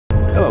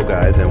Hello,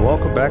 guys, and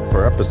welcome back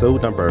for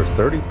episode number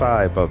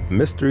 35 of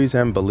Mysteries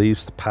and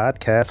Beliefs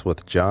podcast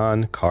with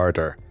John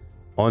Carter.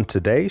 On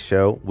today's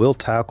show, we'll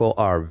tackle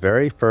our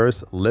very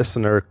first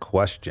listener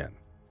question.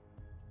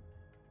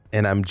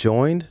 And I'm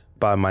joined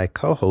by my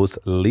co-host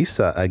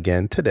Lisa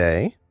again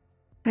today.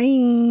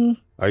 Hi.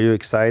 Are you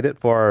excited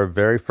for our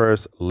very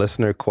first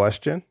listener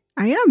question?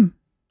 I am.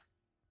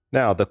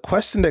 Now, the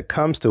question that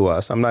comes to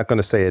us, I'm not going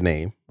to say a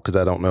name because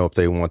I don't know if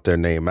they want their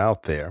name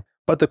out there.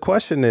 But the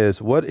question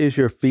is, what is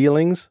your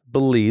feelings,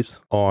 beliefs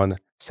on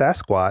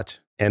Sasquatch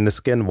and the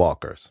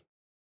SkinWalkers?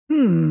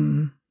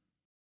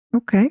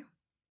 Okay.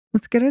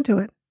 Let's get into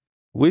it.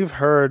 We've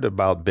heard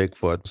about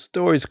Bigfoot.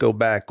 Stories go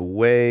back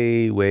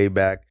way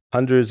back,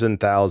 hundreds and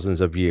thousands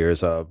of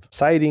years of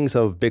sightings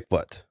of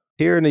Bigfoot.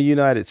 Here in the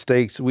United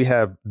States, we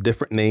have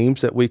different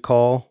names that we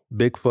call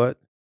Bigfoot,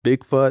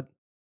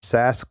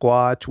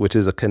 Sasquatch, which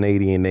is a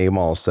Canadian name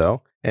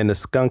also, and the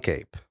skunk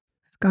ape.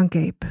 Skunk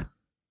ape.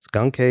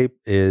 Skunk ape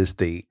is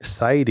the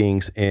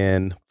sightings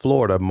in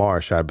Florida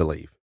marsh, I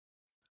believe.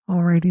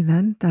 Alrighty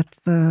then. That's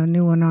the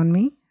new one on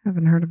me.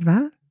 Haven't heard of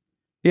that.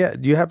 Yeah,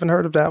 you haven't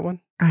heard of that one?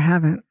 I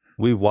haven't.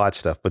 We watch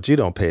stuff, but you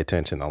don't pay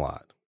attention a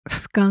lot.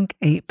 Skunk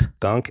ape.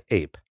 Skunk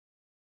ape.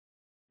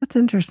 That's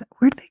interesting.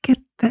 Where'd they get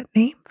that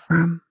name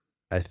from?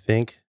 I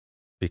think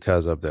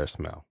because of their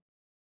smell.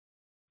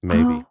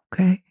 Maybe. Oh,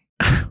 okay.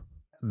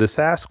 The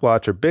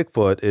Sasquatch or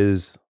Bigfoot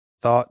is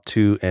thought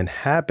to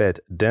inhabit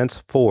dense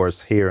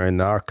forests here in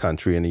our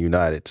country in the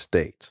United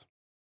States.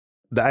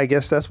 I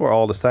guess that's where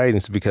all the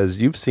sightings, because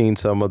you've seen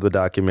some of the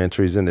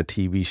documentaries and the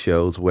TV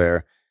shows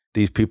where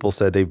these people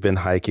said they've been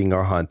hiking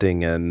or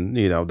hunting and,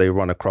 you know, they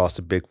run across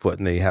a Bigfoot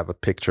and they have a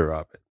picture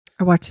of it.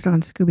 I watched it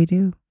on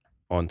Scooby-Doo.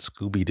 On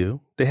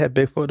Scooby-Doo? They had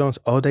Bigfoot on?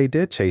 Oh, they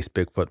did chase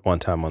Bigfoot one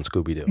time on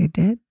Scooby-Doo. They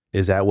did.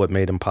 Is that what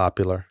made him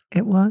popular?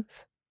 It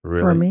was.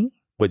 Really? For me.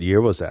 What year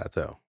was that,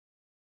 though?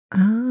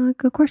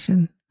 Good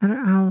question.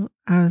 I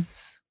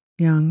was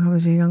young. I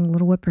was a young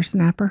little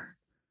whippersnapper.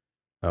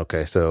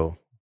 Okay, so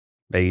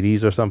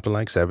 80s or something,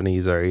 like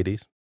 70s or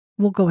 80s?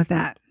 We'll go with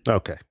that.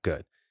 Okay,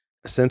 good.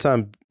 Since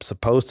I'm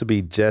supposed to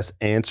be just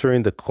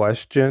answering the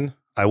question,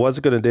 I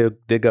wasn't going to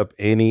dig up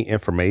any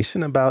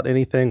information about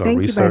anything or Thank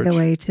research. Thank you, by the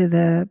way, to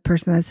the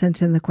person that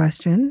sent in the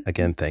question.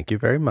 Again, thank you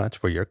very much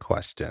for your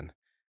question.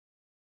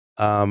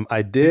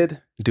 I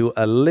did do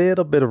a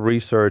little bit of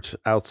research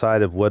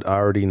outside of what I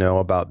already know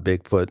about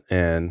Bigfoot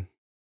and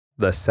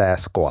the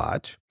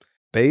Sasquatch.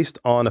 Based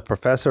on a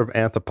professor of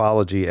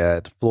anthropology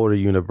at Florida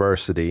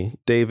University,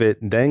 David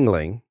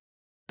Dangling,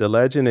 the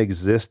legend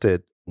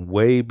existed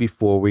way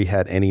before we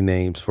had any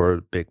names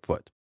for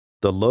Bigfoot.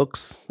 The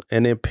looks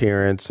and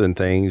appearance and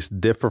things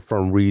differ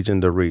from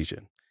region to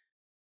region.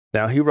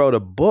 Now, he wrote a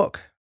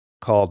book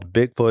called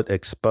Bigfoot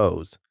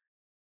Exposed.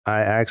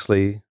 I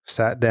actually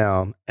sat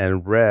down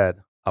and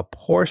read a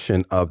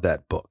portion of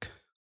that book.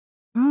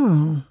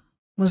 Oh,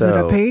 was it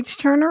a page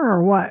turner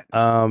or what?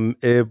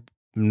 It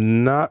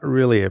not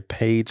really a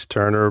page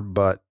turner,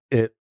 but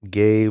it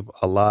gave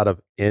a lot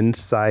of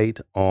insight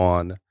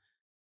on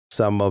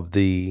some of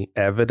the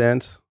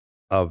evidence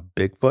of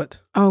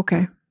Bigfoot.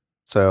 Okay.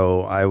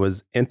 So I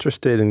was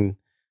interested in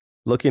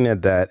looking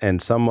at that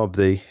and some of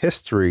the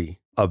history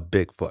of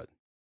Bigfoot.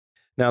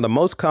 Now, the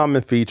most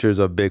common features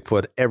of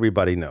Bigfoot,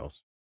 everybody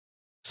knows.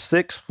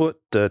 6 foot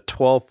to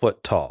 12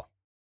 foot tall,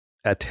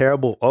 a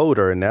terrible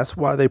odor, and that's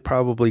why they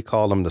probably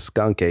call him the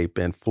skunk ape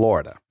in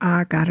Florida.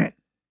 Got it.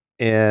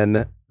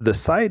 And the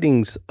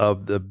sightings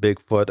of the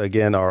Bigfoot,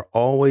 again, are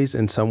always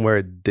in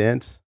somewhere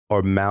dense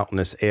or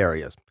mountainous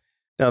areas.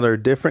 Now, there are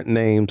different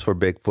names for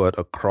Bigfoot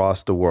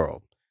across the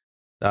world.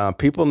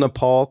 People in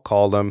Nepal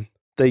call them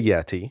the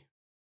Yeti,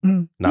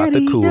 not Yeti,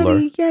 the cooler,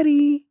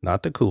 Yeti.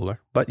 Not the cooler,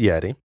 but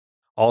Yeti.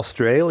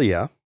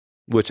 Australia,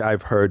 which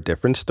I've heard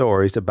different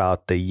stories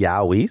about the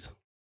Yowies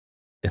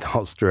in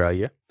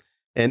Australia.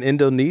 In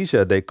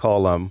Indonesia, they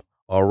call them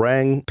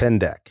orang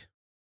pendek.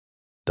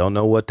 Don't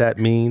know what that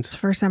means. It's the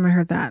first time I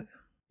heard that.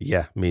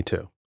 Yeah, me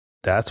too.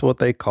 That's what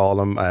they call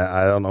them.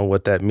 I don't know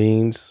what that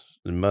means.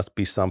 It must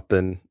be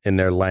something in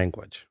their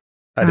language.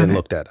 I didn't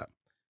look that up.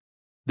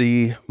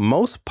 The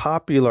most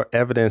popular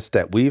evidence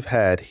that we've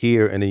had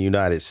here in the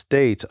United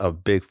States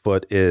of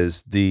Bigfoot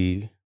is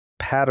the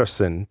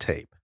Patterson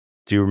tape.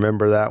 Do you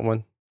remember that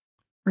one?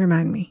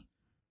 Remind me.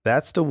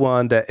 That's the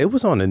one that it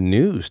was on the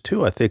news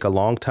too, I think a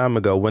long time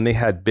ago when they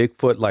had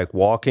Bigfoot like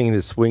walking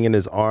and swinging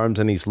his arms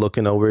and he's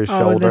looking over his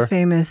shoulder.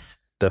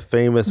 The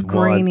famous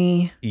grainy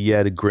one.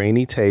 Yeah, the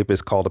grainy tape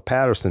is called a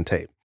Patterson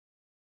tape.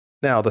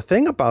 Now, the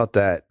thing about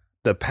that,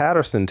 the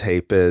Patterson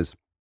tape is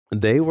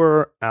they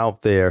were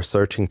out there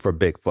searching for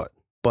Bigfoot,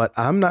 but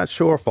I'm not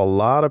sure if a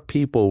lot of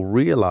people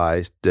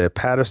realized the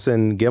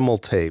Patterson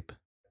gimbal tape,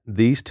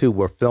 these two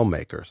were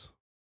filmmakers.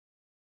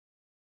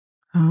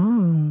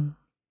 Oh.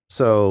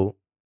 So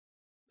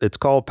it's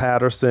called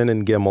Patterson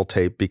and gimbal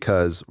tape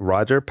because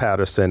Roger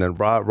Patterson and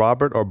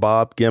Robert or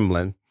Bob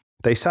Gimlin,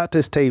 they shot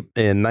this tape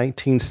in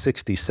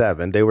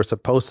 1967. They were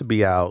supposed to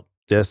be out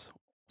just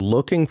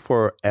looking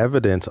for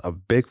evidence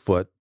of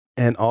Bigfoot,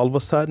 and all of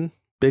a sudden,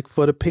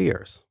 Bigfoot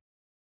appears.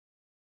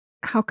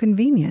 How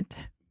convenient.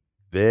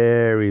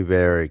 Very,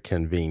 very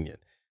convenient.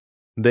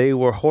 They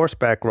were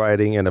horseback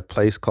riding in a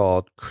place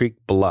called Creek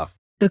Bluff.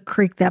 The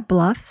creek that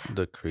bluffs?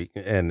 The creek,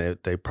 and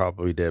they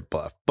probably did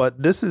bluff.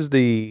 But this is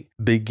the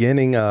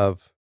beginning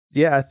of,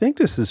 I think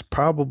this is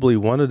probably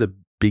one of the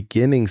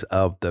beginnings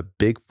of the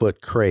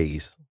Bigfoot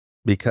craze,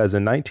 because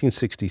in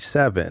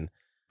 1967,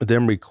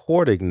 them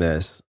recording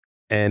this,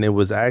 and it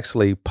was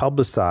actually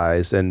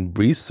publicized and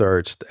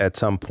researched at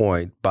some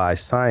point by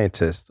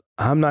scientists.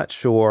 I'm not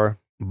sure,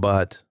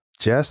 but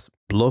just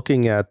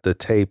looking at the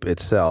tape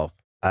itself,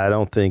 I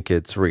don't think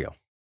it's real.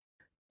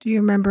 Do you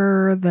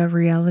remember the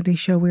reality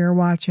show we were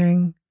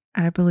watching,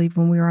 I believe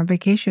when we were on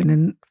vacation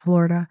in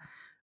Florida,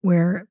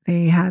 where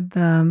they had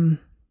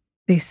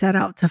they set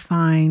out to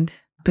find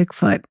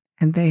Bigfoot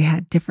and they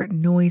had different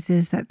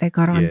noises that they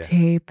got on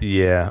tape.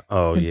 Yeah.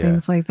 Oh, and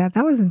things like that.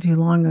 That wasn't too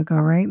long ago,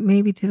 right?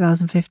 Maybe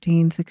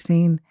 2015,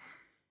 16.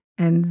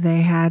 And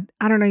they had,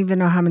 I don't even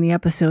know how many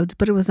episodes,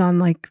 but it was on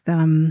like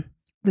the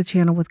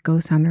channel with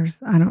ghost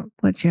hunters.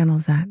 What channel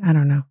is that? I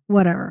don't know.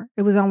 Whatever.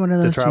 It was on one of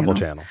those The Travel channels.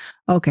 Channel.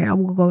 Okay, I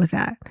will go with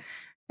that.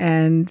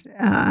 And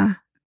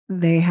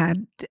they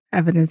had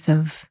evidence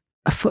of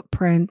a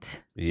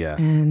footprint. Yes.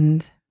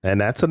 And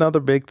that's another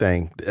big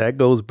thing. That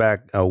goes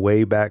back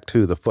way back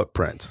to the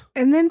footprints.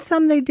 And then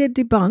some they did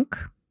debunk.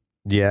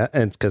 Yeah,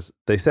 and because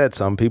they said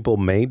some people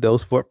made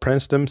those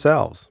footprints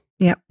themselves.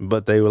 Yep.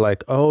 But they were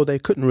like, oh, they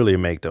couldn't really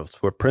make those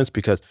footprints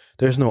because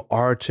there's no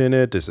arch in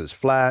it. This is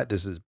flat.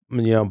 This is,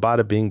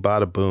 bada bing,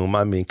 bada boom.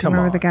 I mean, come on.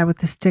 Remember the guy with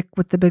the stick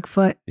with the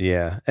Bigfoot?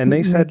 Yeah. And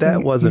they said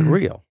that wasn't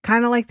real.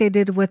 Kind of like they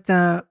did with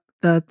the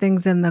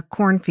things in the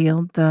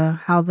cornfield,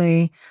 how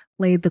they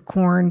laid the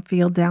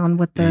cornfield down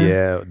with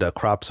the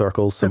crop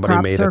circles.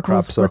 Somebody made a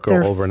crop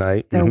circle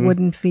overnight. Their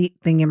wooden feet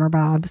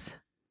thingamabobs.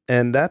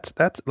 And that's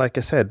like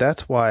I said,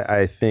 that's why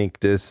I think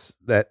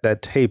that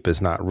tape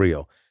is not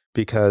real,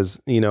 because,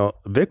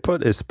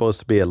 Bigfoot is supposed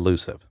to be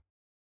elusive.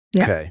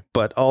 Yeah. Okay.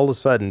 But all of a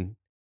sudden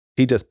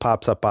he just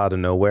pops up out of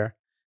nowhere,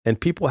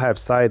 and people have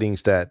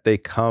sightings that they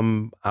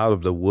come out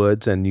of the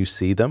woods and you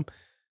see them.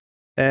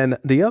 And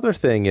the other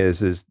thing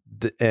is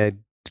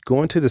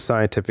going to the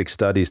scientific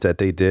studies that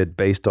they did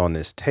based on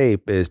this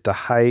tape is the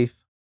height,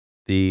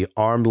 the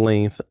arm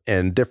length,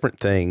 and different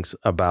things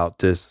about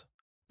this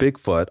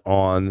Bigfoot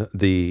on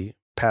the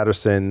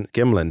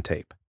Patterson-Gimlin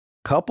tape.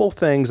 Couple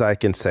things I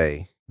can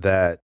say,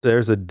 that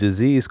there's a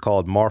disease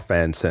called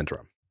Marfan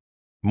syndrome.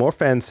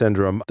 Marfan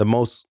syndrome, the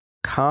most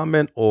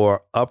common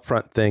or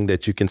upfront thing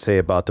that you can say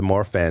about the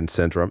Marfan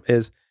syndrome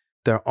is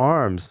their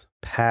arms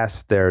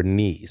past their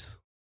knees.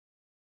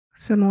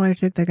 Similar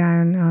to the guy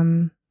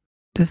on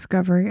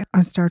Discovery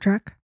on Star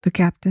Trek, the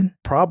captain?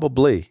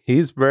 Probably.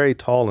 He's very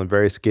tall and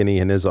very skinny,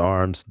 and his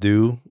arms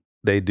do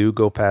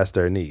go past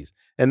their knees.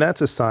 And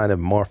that's a sign of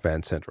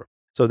Marfan syndrome.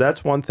 So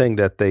that's one thing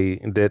that they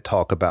did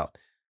talk about.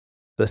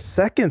 The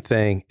second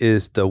thing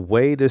is the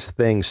way this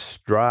thing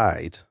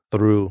strides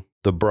through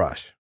the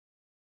brush.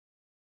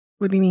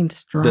 What do you mean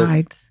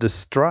strides? The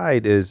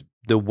stride is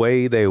the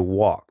way they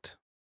walked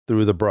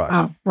through the brush.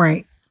 Oh,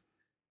 right.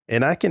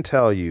 And I can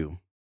tell you,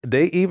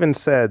 they even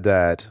said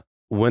that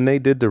when they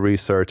did the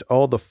research,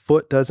 the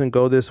foot doesn't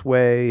go this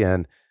way,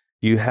 and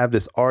you have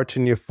this arch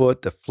in your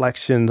foot, the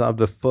flexion of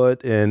the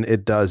foot, and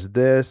it does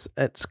this.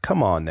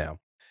 Come on now.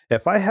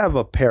 If I have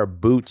a pair of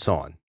boots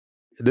on,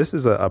 this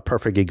is a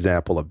perfect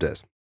example of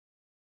this.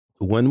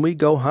 When we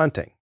go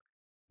hunting,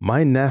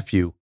 my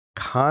nephew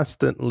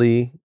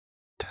constantly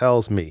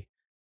tells me,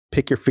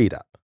 pick your feet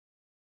up.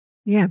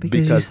 Yeah,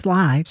 because you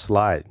slide.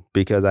 Slide,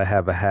 because I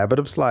have a habit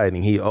of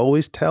sliding. He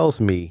always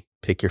tells me,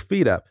 pick your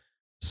feet up.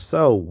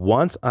 So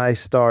once I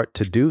start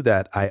to do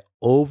that, I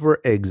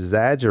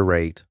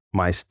over-exaggerate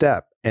my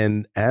step.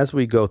 And as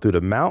we go through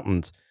the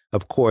mountains,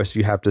 of course,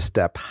 you have to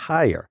step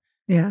higher.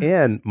 Yeah.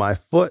 And my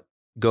foot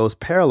goes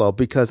parallel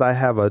because I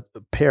have a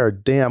pair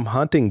of damn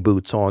hunting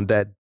boots on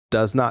that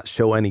does not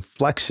show any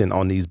flexion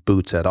on these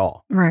boots at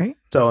all. Right.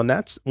 So, and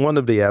that's one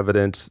of the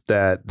evidence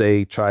that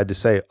they tried to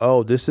say,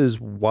 oh, this is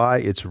why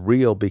it's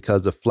real,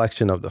 because the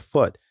flexion of the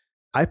foot.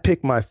 I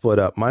pick my foot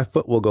up, my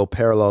foot will go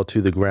parallel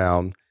to the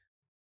ground,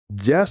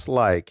 just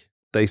like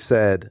they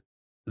said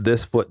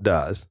this foot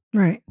does.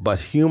 Right. But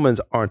humans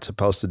aren't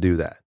supposed to do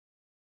that.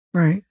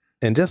 Right.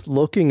 And just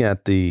looking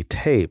at the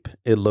tape,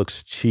 it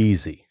looks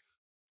cheesy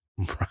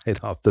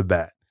right off the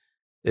bat.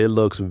 It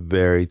looks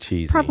very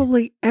cheesy.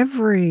 Probably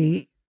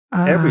every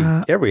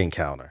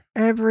encounter.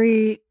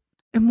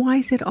 And why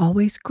is it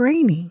always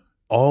grainy?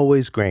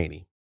 Always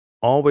grainy.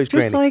 Always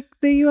grainy. Just like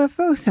the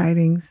UFO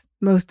sightings.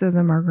 Most of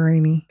them are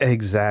grainy.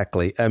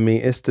 Exactly. I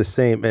mean, it's the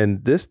same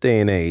in this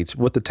day and age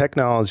with the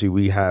technology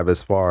we have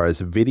as far as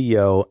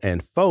video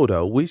and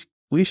photo.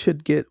 We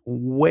should get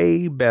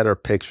way better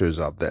pictures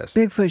of this.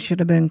 Bigfoot should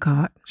have been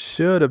caught.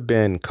 Should have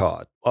been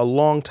caught a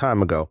long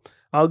time ago.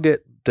 I'll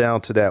get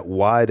down to that,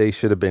 why they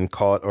should have been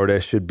caught, or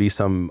there should be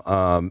some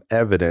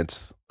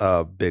evidence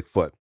of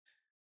Bigfoot.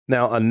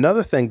 Now,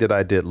 another thing that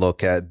I did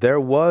look at, there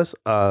was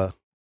a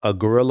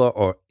gorilla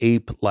or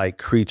ape-like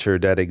creature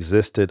that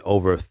existed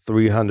over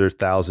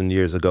 300,000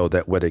 years ago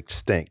that went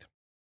extinct.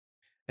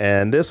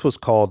 And this was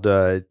called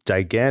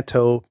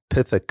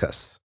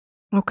Gigantopithecus.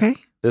 Okay.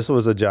 This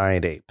was a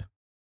giant ape.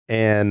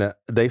 And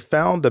they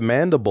found the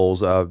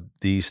mandibles of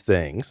these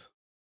things,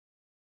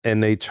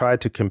 and they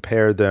tried to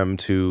compare them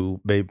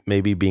to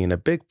maybe being a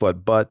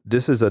Bigfoot. But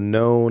this is a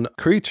known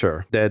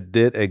creature that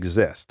did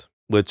exist,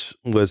 which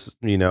was,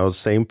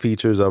 same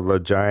features of a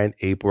giant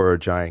ape or a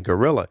giant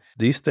gorilla.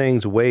 These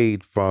things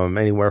weighed from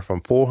anywhere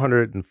from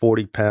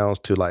 440 pounds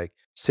to like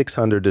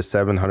 600 to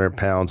 700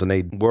 pounds, and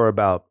they were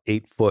about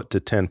 8 foot to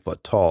 10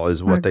 foot tall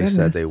is what they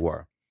said they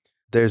were.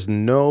 There's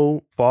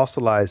no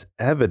fossilized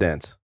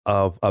evidence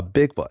of a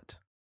Bigfoot.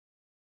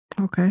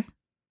 Okay.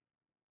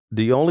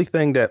 The only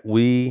thing that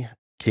we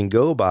can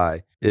go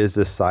by is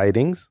the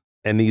sightings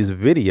and these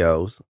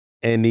videos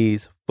and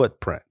these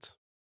footprints.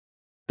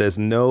 There's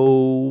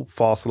no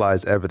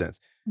fossilized evidence.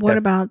 What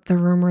about the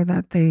rumor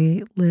that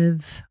they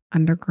live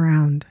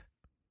underground?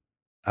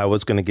 I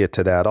was going to get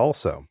to that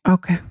also.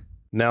 Okay.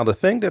 Now, the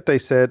thing that they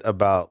said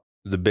about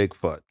the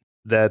Bigfoot,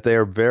 that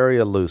they're very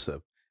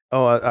elusive.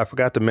 Oh, I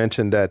forgot to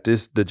mention that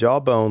the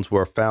jawbones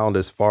were found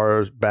as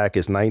far back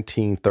as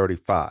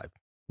 1935,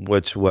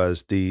 which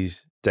was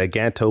these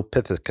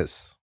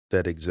Gigantopithecus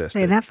that existed.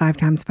 Say that 5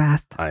 times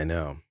fast. I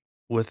know.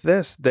 With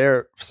this,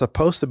 they're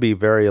supposed to be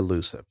very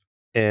elusive.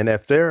 And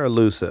if they're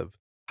elusive,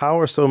 how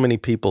are so many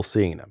people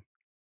seeing them?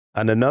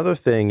 And another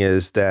thing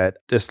is that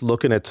just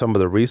looking at some of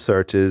the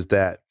research is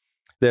that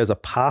there's a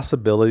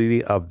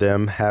possibility of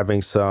them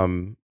having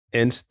some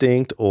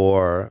instinct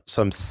or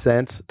some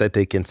sense that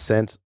they can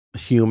sense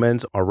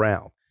humans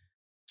around.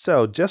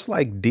 So just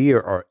like deer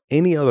or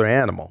any other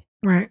animal,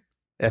 right?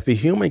 If a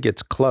human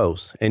gets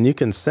close and you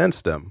can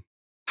sense them,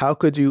 how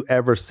could you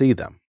ever see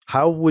them?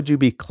 How would you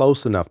be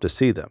close enough to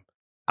see them?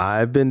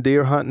 I've been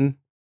deer hunting.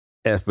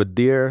 If a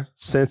deer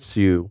senses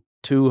you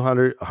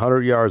 200,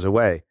 100 yards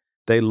away,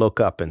 they look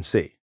up and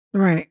see.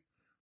 Right.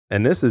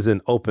 And this is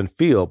an open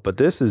field, but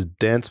this is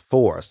dense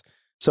forest.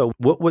 So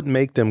what would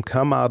make them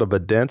come out of a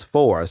dense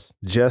forest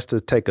just to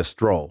take a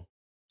stroll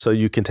so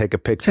you can take a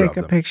picture of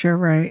them? Take a picture,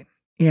 right.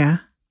 Yeah.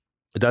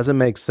 It doesn't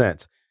make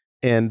sense.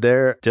 And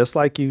there, just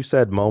like you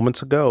said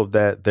moments ago,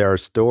 that there are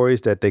stories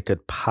that they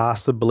could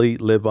possibly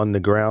live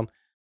underground.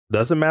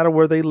 Doesn't matter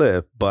where they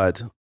live,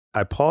 but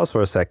I pause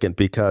for a second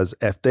because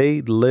if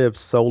they live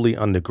solely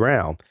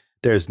underground,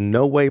 there's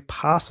no way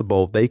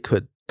possible they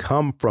could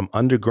come from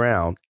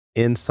underground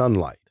in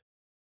sunlight.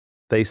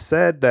 They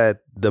said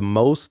that the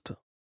most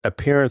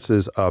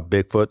appearances of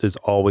Bigfoot is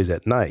always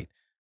at night,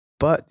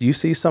 but you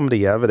see some of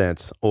the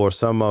evidence or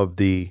some of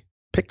the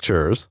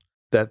pictures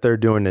that they're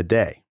during the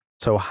day.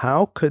 So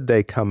how could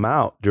they come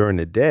out during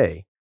the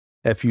day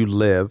if you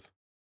live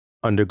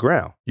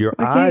underground? Your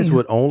eyes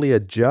would only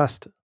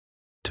adjust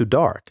to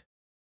dark.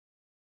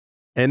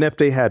 And if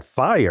they had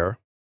fire,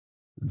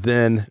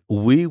 then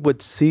we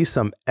would see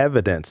some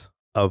evidence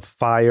of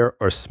fire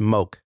or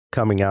smoke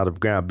coming out of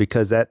ground,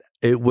 because that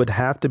it would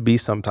have to be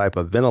some type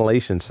of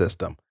ventilation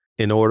system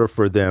in order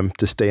for them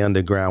to stay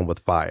underground with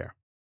fire.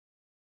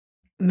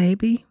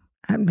 Maybe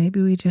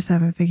we just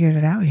haven't figured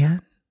it out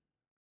yet.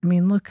 I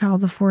mean, look how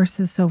the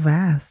forest is so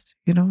vast.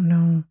 You don't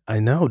know.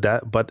 I know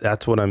that, but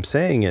that's what I'm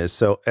saying is,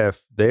 so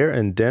if they're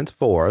in dense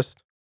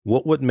forest,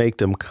 what would make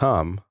them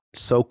come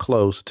so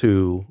close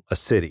to a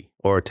city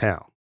or a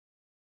town?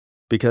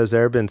 Because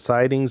there have been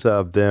sightings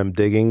of them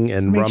digging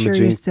and rummaging. Make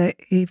sure you stay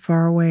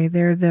far away.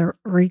 They're the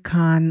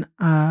recon.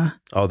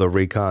 The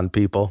recon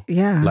people?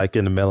 Yeah. Like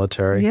in the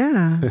military?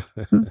 Yeah.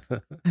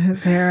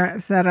 They're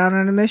set out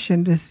on a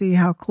mission to see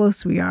how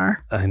close we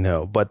are. I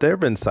know. But there have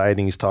been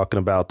sightings talking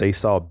about they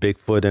saw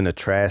Bigfoot in a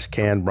trash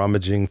can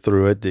rummaging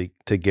through it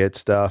to get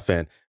stuff,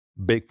 and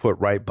Bigfoot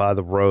right by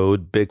the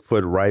road,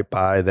 Bigfoot right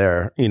by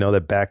their,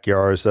 the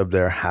backyards of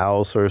their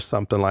house or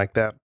something like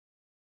that.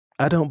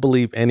 I don't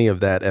believe any of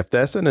that. If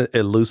that's an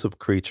elusive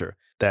creature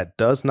that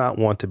does not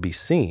want to be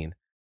seen,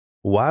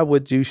 why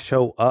would you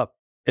show up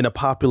in a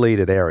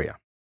populated area?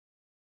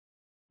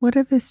 What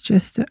if it's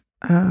just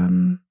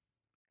a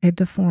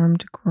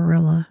deformed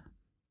gorilla?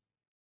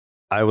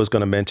 I was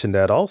going to mention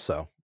that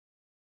also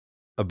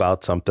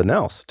about something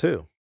else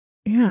too.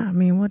 Yeah, I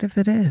mean, what if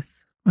it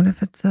is? What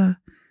if it's a...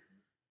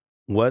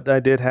 What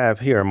I did have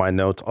here in my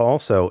notes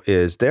also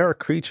is there are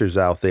creatures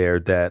out there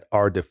that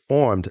are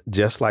deformed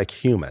just like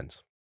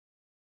humans.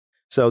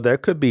 So there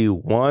could be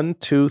 1,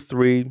 2,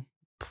 3,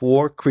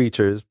 4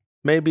 creatures,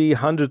 maybe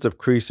hundreds of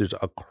creatures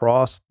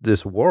across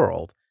this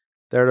world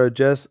that are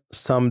just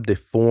some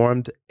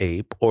deformed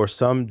ape or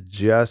some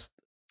just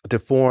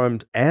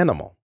deformed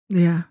animal.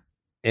 Yeah.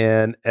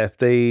 And if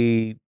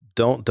they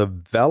don't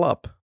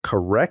develop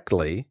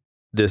correctly,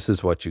 this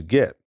is what you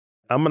get.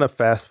 I'm going to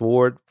fast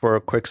forward for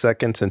a quick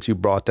second since you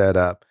brought that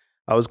up.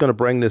 I was going to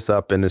bring this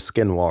up in the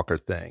SkinWalker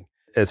thing.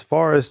 As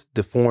far as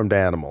deformed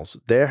animals,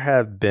 there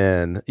have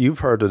been,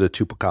 you've heard of the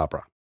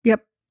chupacabra.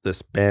 Yep. The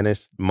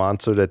Spanish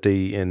monster that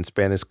in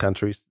Spanish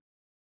countries.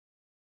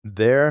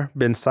 There have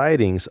been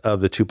sightings of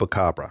the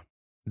chupacabra.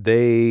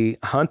 They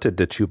hunted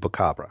the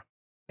chupacabra.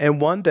 And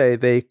one day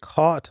they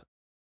caught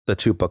the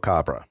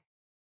chupacabra.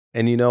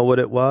 And you know what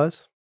it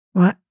was?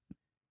 What?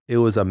 It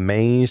was a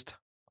manged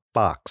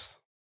fox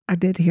I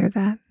did hear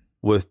that.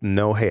 with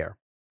no hair.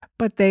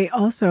 But they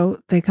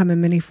come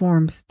in many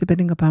forms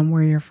depending upon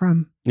where you're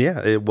from.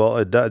 Yeah, it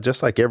does,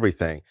 just like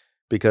everything.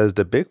 Because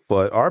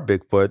our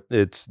Bigfoot,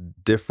 it's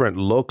different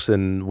looks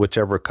in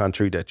whichever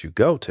country that you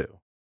go to.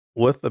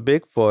 With the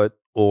Bigfoot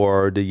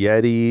or the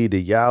Yeti,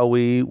 the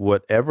Yowie,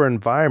 whatever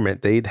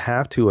environment, they'd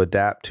have to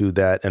adapt to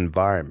that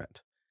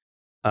environment.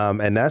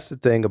 And that's the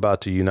thing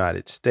about the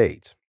United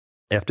States.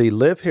 If they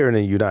live here in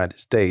the United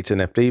States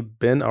and if they've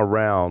been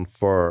around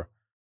for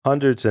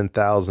hundreds and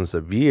thousands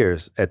of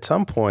years, at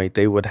some point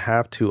they would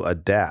have to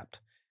adapt.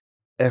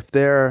 If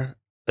they're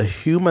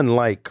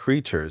human-like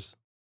creatures,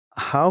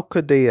 how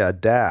could they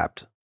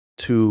adapt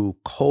to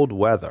cold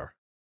weather?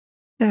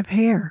 They have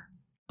hair,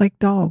 like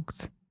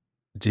dogs.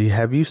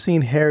 Have you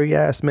seen hairy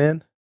ass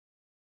men?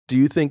 Do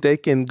you think they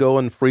can go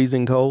in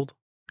freezing cold?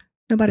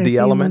 Nobody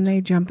seen when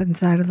they jump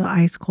inside of the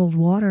ice cold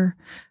water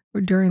or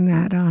during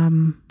that.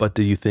 But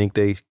do you think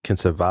they can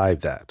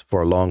survive that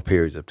for long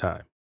periods of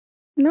time?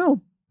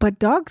 No, but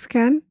dogs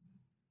can.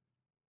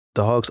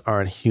 Dogs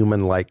aren't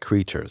human-like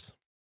creatures.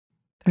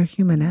 They're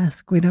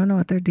human-esque. We don't know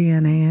what their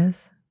DNA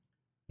is.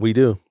 We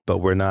do, but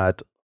we're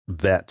not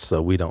vets,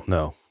 so we don't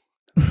know.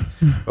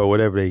 Or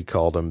whatever they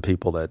call them,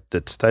 people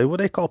that study. What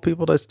do they call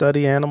people that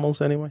study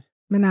animals anyway?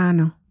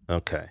 Manano.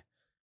 Okay.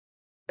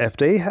 If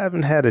they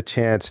haven't had a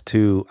chance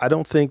to, I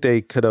don't think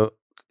they could have,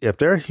 if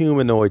they're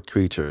humanoid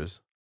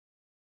creatures,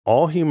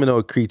 all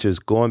humanoid creatures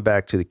going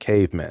back to the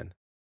cavemen,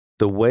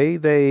 the way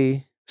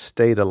they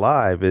stayed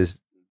alive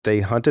is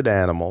they hunted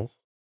animals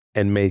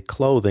and made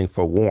clothing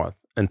for warmth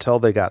until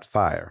they got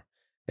fire.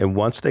 And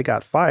once they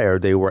got fire,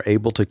 they were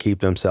able to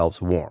keep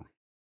themselves warm.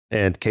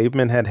 And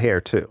cavemen had hair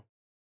too.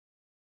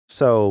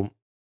 So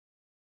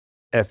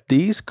if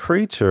these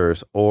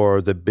creatures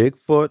or the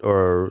Bigfoot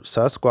or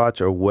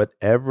Sasquatch or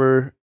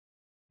whatever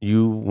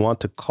you want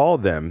to call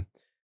them,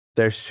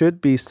 there should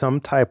be some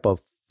type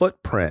of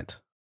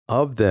footprint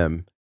of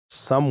them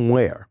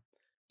somewhere.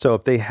 So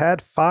if they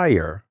had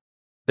fire,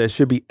 there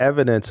should be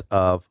evidence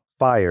of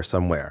fire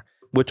somewhere,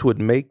 which would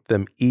make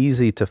them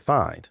easy to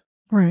find.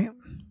 Right.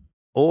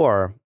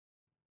 Or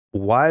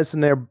why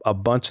isn't there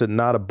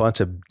not a bunch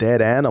of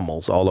dead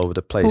animals all over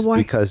the place?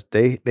 Because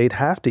they'd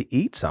have to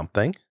eat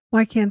something.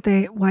 Why can't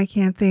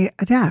they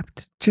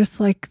adapt?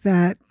 Just like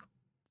that.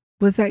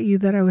 Was that you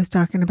that I was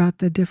talking about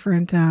the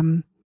different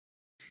the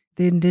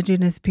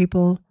indigenous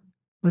people?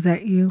 Was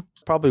that you?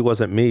 Probably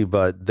wasn't me,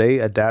 but they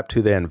adapt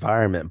to their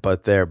environment,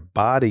 but their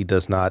body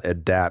does not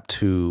adapt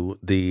to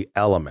the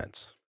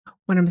elements.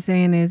 What I'm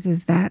saying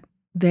is that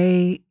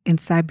they in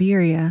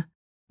Siberia,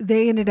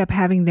 they ended up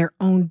having their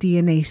own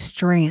DNA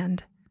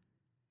strand.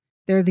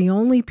 They're the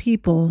only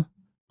people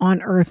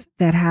on Earth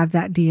that have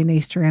that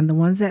DNA strand, the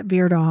ones that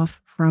veered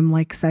off from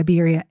like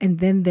Siberia. And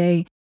then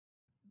they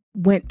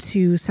went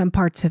to some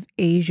parts of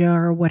Asia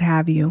or what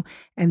have you.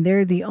 And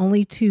they're the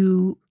only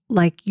two,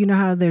 like, you know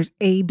how there's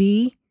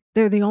AB?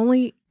 They're the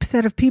only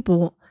set of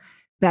people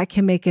that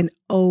can make an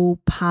O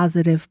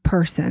positive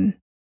person.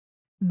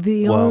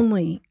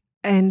 Only.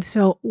 And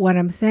so what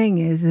I'm saying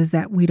is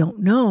that we don't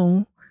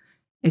know.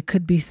 It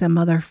could be some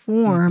other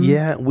form.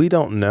 Yeah, we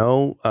don't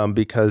know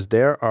because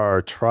there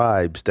are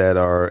tribes that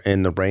are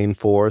in the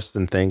rainforest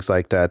and things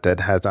like that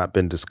that has not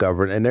been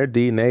discovered. And their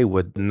DNA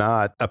would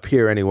not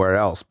appear anywhere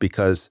else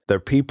because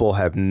their people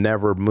have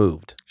never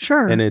moved.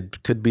 Sure. And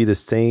it could be the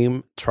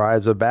same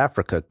tribes of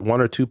Africa. One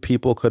or two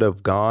people could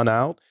have gone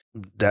out.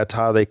 That's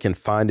how they can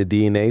find the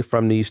DNA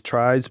from these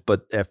tribes.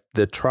 But if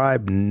the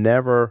tribe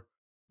never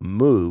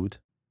moved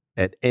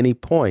at any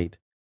point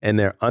and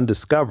they're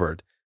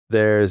undiscovered,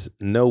 there's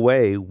no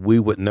way we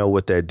would know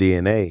what their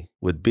DNA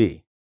would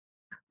be.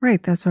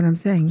 Right, that's what I'm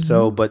saying.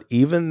 So, but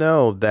even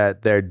though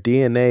that their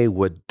DNA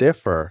would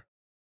differ,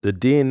 the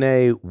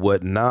DNA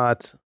would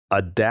not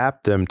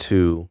adapt them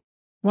to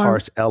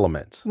harsh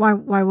elements. Why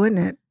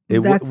wouldn't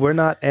it? We're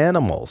not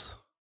animals.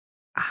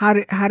 How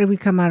did we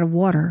come out of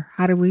water?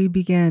 How did we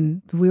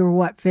begin? We were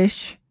what,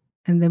 fish?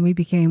 And then we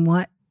became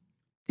what?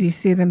 Do you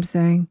see what I'm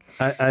saying?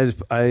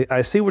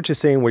 I see what you're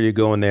saying where you're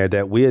going there,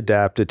 that we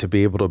adapted to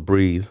be able to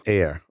breathe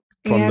air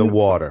from the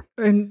water.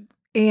 And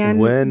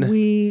when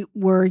we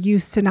were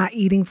used to not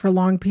eating for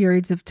long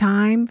periods of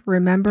time,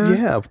 remember?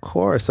 Yeah, of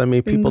course. I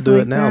mean, people do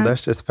it now.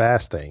 That's just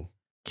fasting.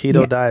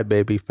 Keto diet,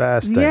 baby,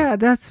 fasting. Yeah,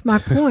 that's my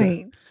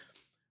point.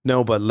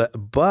 No,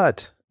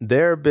 but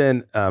there have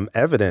been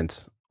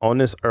evidence on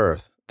this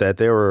earth that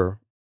there were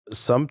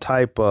some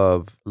type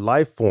of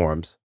life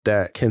forms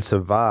that can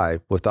survive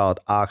without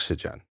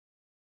oxygen.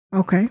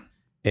 Okay.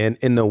 And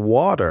in the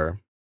water,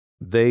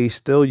 they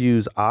still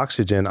use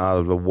oxygen out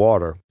of the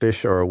water,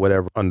 fish or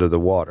whatever under the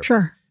water.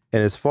 Sure.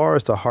 And as far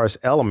as the harsh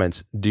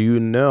elements, do you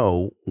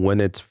know when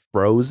it's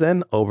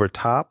frozen over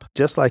top,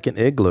 just like an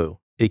igloo,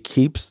 it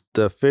keeps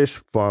the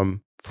fish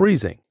from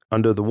freezing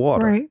under the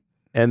water. Right.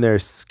 And they're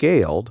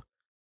scaled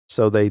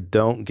so they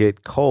don't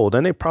get cold.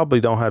 And they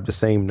probably don't have the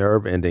same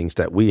nerve endings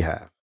that we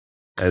have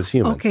as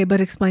humans. Okay, but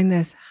explain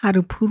this. How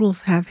do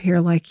poodles have hair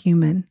like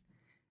human,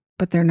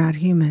 but they're not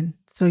human?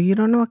 So you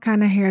don't know what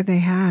kind of hair they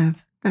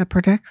have that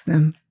protects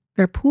them.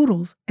 They're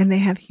poodles and they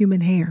have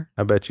human hair.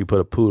 I bet you put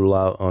a poodle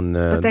out on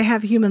the... But they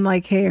have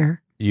human-like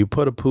hair. You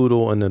put a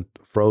poodle in the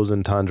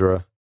frozen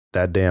tundra,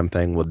 that damn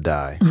thing would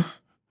die.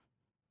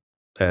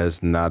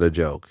 That's not a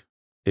joke.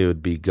 It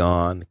would be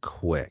gone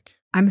quick.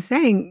 I'm just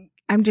saying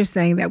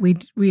that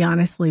we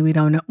honestly, we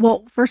don't know.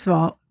 Well, first of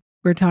all,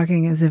 we're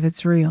talking as if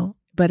it's real.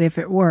 But if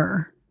it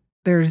were,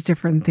 there's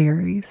different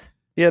theories.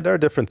 Yeah, there are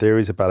different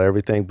theories about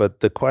everything.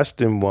 But the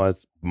question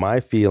was my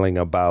feeling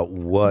about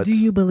what... Do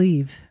you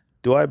believe?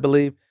 Do I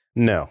believe?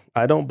 No,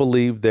 I don't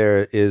believe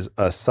there is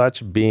a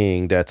such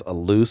being that's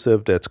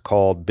elusive that's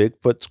called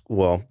Bigfoot.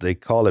 Well, they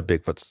call it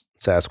Bigfoot,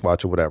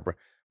 Sasquatch, or whatever.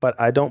 But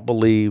I don't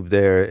believe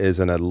there is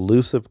an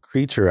elusive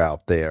creature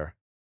out there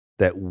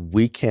that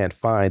we can't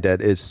find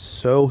that is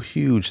so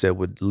huge that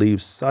would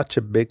leave such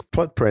a big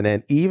footprint.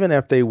 And even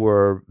if they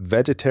were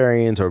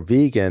vegetarians or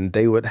vegan,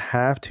 they would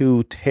have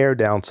to tear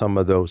down some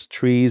of those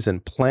trees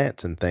and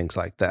plants and things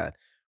like that,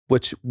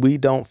 which we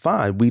don't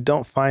find. We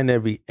don't find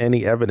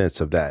any evidence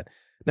of that.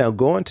 Now,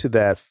 going to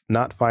that,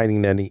 not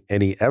finding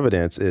any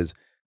evidence is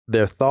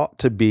they're thought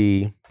to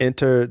be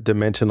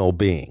interdimensional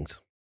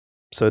beings.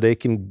 So they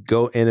can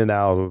go in and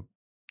out of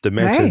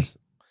dimensions. Hey.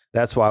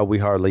 That's why we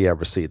hardly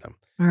ever see them.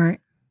 All right.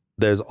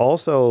 There's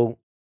also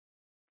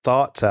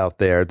thoughts out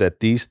there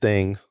that these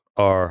things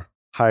are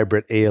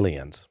hybrid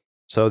aliens.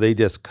 So they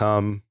just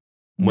come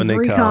when they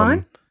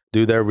come,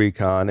 do their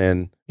recon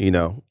and,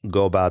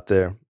 go about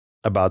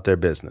their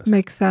business.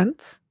 Makes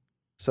sense.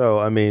 So,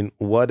 I mean,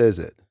 what is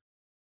it?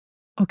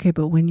 Okay,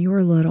 but when you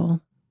were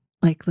little,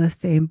 like let's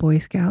say in Boy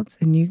Scouts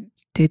and you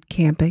did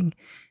camping,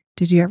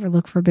 did you ever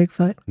look for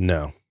Bigfoot?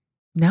 No.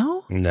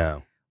 No?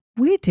 No.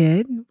 We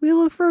did. We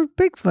look for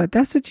Bigfoot.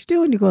 That's what you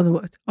do when you go in the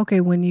woods.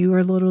 Okay, when you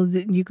were little,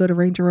 didn't you go to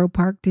Ranger Road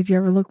Park? Did you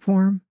ever look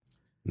for him?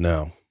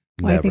 No.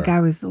 Well, I think I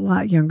was a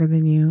lot younger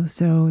than you,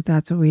 so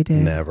that's what we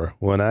did. Never.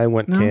 When I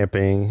went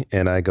camping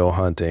and I go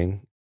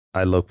hunting,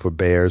 I look for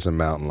bears and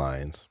mountain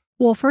lions.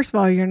 Well, first of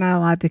all, you're not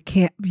allowed to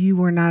camp. You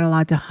were not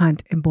allowed to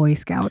hunt in Boy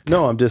Scouts.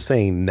 No, I'm just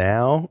saying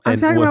now. I'm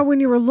talking about when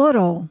you were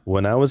little.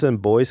 When I was in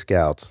Boy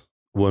Scouts,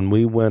 when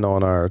we went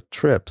on our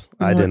trips,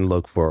 I didn't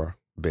look for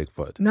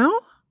Bigfoot. No?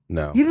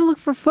 No. You didn't look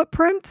for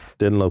footprints?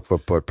 Didn't look for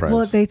footprints.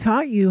 Well, they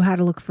taught you how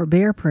to look for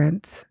bear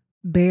prints.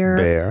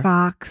 Bear,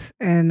 fox,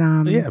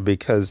 and... yeah,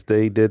 because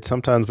they did,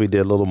 sometimes we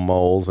did little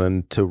moles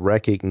and to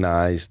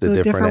recognize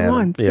the different animals.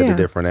 Ones, the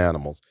different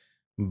animals.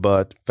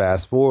 But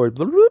fast forward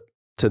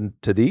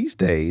to these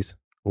days,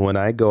 when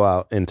I go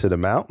out into the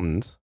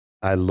mountains,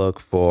 I look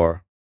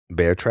for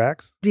bear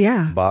tracks.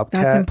 Yeah,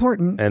 bobcats, that's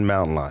important. And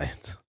mountain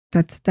lions.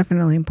 That's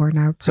definitely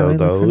important. So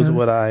those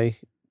what I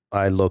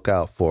look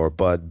out for.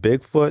 But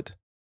Bigfoot,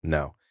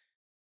 no.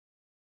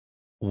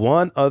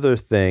 One other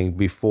thing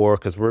before,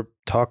 because we're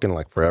talking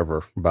like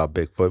forever about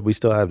Bigfoot, we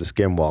still have the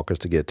SkinWalkers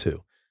to get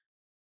to.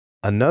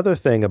 Another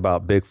thing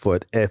about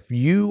Bigfoot, if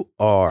you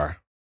are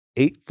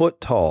 8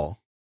 foot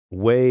tall,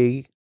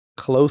 weigh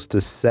close to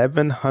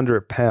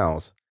 700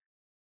 pounds,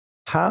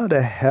 how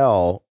the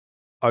hell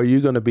are you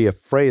going to be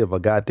afraid of a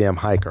goddamn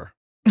hiker?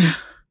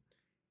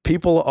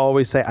 People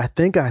always say, I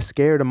think I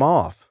scared him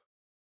off.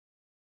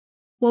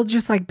 Well,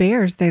 just like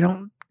bears, they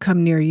don't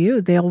come near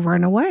you. They'll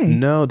run away.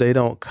 No, they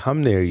don't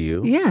come near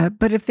you. Yeah,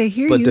 but if they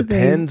hear you, but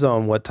depends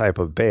on what type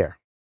of bear.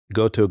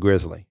 Go to a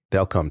grizzly.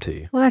 They'll come to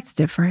you. Well, that's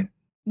different.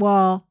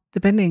 Well,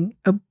 depending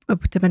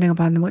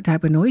upon what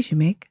type of noise you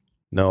make.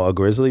 No, a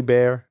grizzly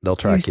bear, they'll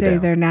track you down. You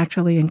say they're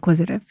naturally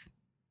inquisitive.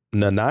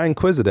 No, not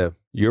inquisitive.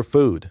 Your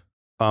food.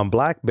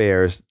 Black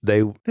bears,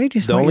 they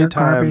just want your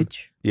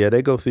garbage. Yeah,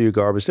 they go through your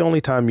garbage. The only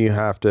time you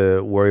have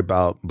to worry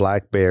about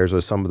black bears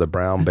or some of the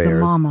brown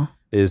bears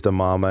is the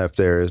mama if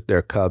there's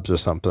their cubs or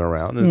something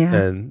around,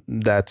 and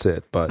that's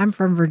it. But I'm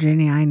from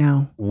Virginia, I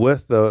know.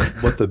 With the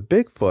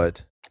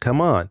Bigfoot,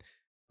 come on.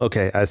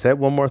 Okay, I said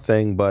one more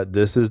thing, but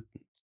this is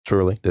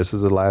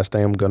the last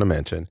thing I'm going to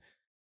mention.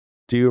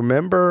 Do you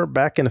remember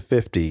back in the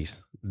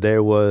 50s,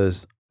 there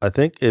was, I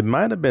think it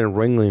might have been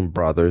Ringling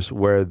Brothers,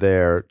 where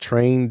their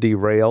train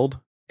derailed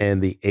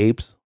and the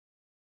apes,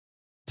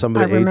 some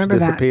of the apes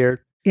disappeared.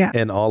 Yeah.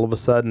 And all of a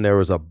sudden there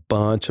was a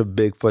bunch of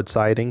Bigfoot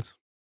sightings.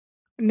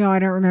 No, I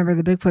don't remember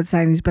the Bigfoot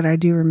sightings, but I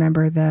do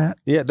remember the...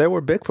 Yeah, there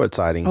were Bigfoot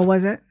sightings. Oh,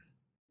 was it?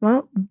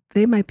 Well,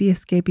 they might be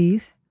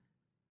escapees.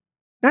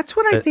 That's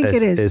what I think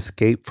it is.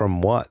 Escape from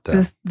what,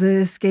 though?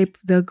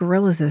 The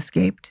gorillas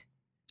escaped.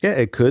 Yeah,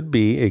 it could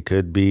be. It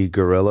could be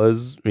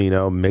gorillas,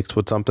 mixed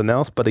with something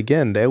else. But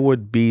again, there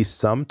would be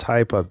some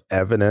type of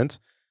evidence,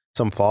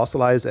 some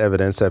fossilized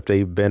evidence that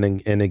they've been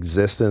in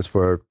existence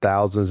for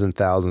thousands and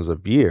thousands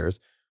of years,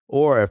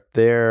 or if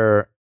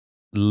they're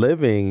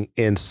living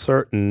in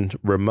certain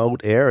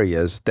remote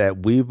areas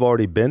that we've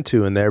already been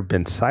to and there have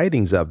been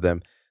sightings of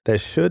them, there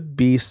should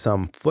be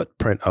some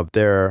footprint of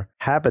their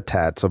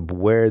habitats of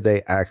where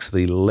they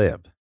actually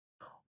live.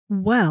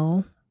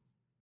 Well,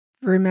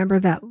 remember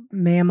that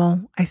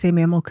mammal? I say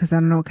mammal because I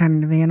don't know what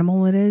kind of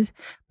animal it is,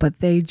 but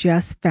they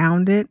just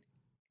found it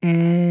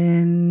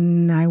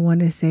in, I want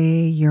to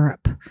say,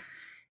 Europe.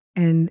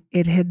 and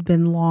it had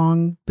been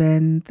long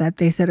been that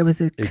they said it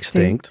was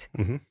extinct.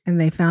 Mm-hmm. And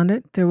they found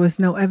it. There was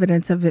no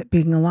evidence of it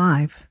being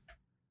alive.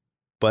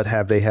 But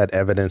have they had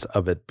evidence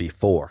of it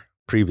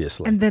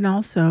previously? And then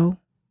also,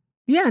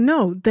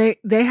 they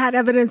had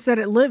evidence that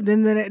it lived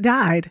and then it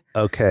died.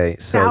 Okay,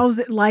 so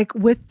like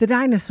with the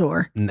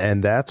dinosaur.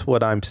 And that's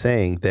what I'm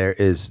saying. There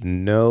is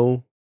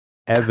no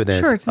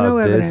evidence sure, it's no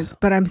evidence,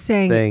 but I'm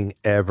saying thing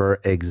ever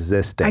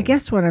existing. I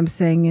guess what I'm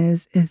saying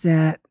is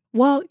that,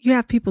 well, you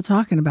have people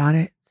talking about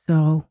it,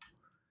 so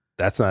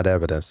that's not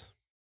evidence.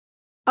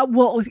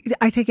 Well,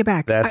 I take it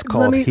back. That's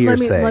called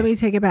hearsay. Let me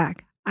take it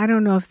back. I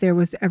don't know if there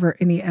was ever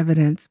any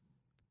evidence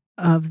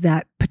of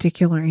that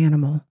particular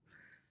animal.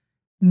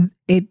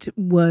 It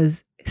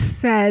was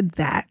said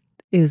that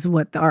is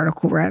what the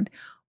article read.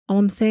 All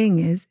I'm saying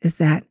is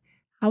that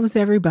how is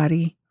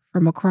everybody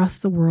from across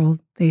the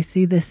world, they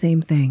see the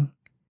same thing,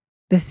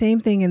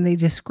 and they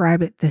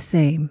describe it the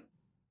same.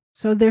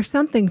 So there's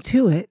something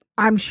to it.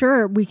 I'm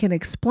sure we can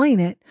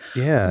explain it.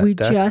 Yeah. We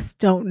just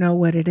don't know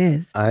what it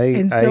is.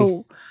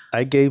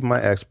 I gave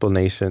my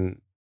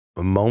explanation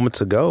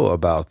moments ago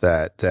about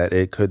that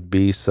it could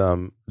be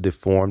some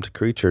deformed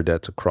creature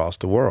that's across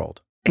the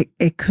world.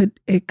 It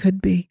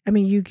could be. I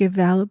mean, you give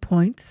valid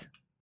points.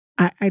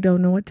 I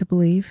don't know what to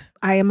believe.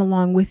 I am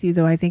along with you,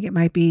 though. I think it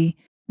might be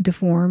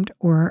deformed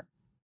or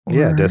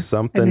there's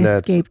something an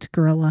escaped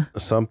gorilla.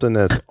 Something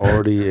that's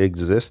already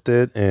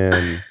existed,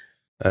 and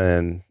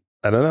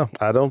I don't know.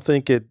 I don't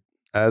think it.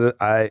 There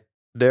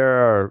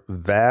are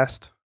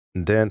vast,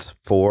 dense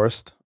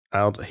forests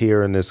out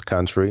here in this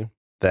country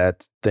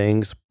that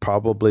things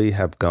probably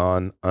have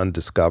gone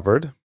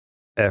undiscovered.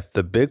 If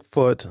the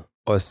Bigfoot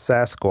or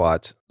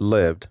Sasquatch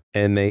lived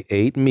and they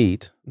ate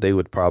meat, they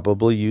would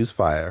probably use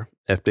fire.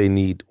 If they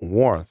need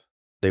warmth,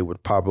 they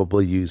would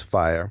probably use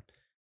fire.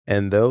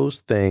 And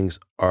those things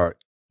are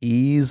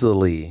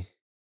easily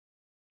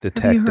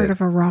detected. Have you heard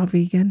of a raw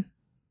vegan?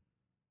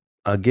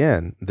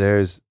 Again,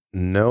 there's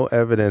no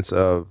evidence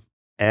of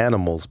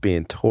animals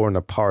being torn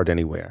apart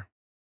anywhere.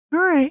 All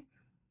right.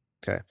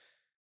 Okay.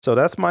 So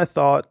that's my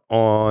thought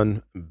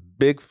on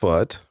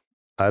Bigfoot.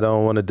 I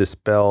don't want to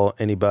dispel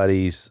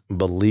anybody's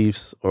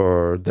beliefs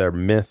or their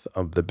myth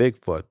of the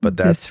Bigfoot, but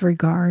that's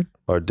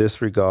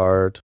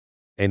disregard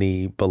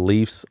any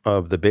beliefs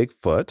of the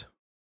Bigfoot.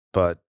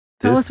 But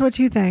tell us what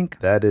you think.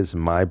 That is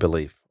my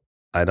belief.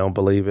 I don't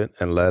believe it,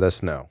 and let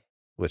us know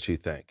what you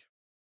think.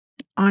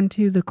 On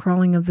to the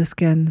crawling of the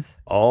skins.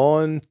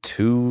 On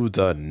to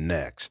the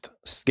next.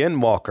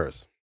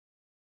 SkinWalkers.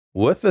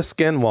 With the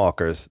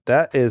SkinWalkers,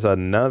 that is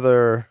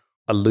another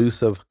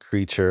elusive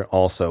creature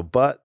also,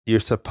 but you're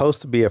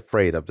supposed to be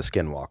afraid of the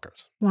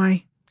SkinWalkers.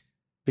 Why?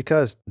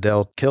 Because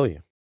they'll kill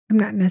you. I'm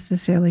not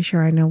necessarily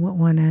sure I know what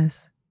one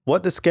is.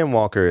 What the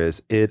SkinWalker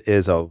is, it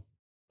is a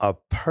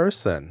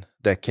person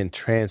that can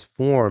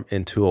transform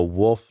into a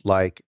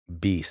wolf-like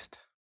beast.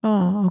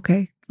 Oh,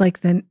 okay.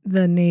 Like the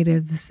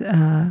natives.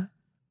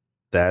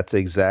 That's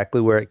exactly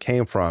where it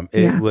came from.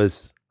 It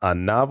was a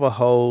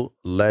Navajo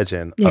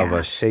legend of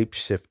a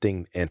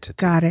shape-shifting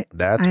entity. Got it.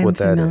 That's what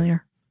that is.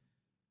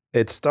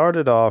 It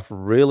started off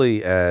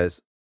really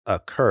as a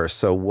curse.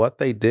 So what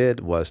they did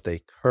was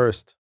they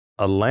cursed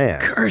a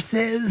land.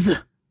 Curses.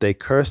 They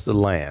cursed the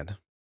land.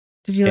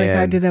 Did you like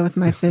how I did that with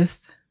my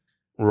fist?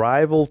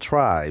 Rival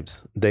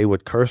tribes, they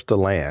would curse the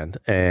land,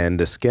 and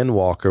the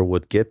SkinWalker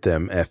would get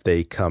them if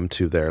they come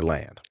to their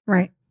land.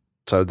 Right.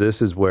 So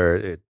this is where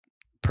it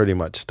pretty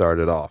much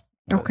started off.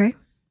 Okay.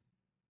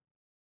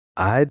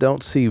 I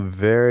don't see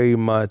very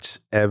much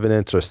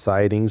evidence or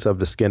sightings of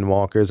the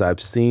SkinWalkers. I've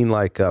seen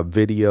like a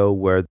video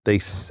where they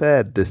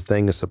said this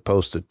thing is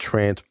supposed to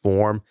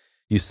transform.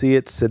 You see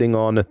it sitting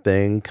on a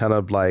thing, kind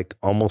of like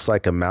almost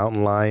like a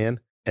mountain lion,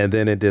 and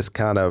then it just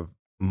kind of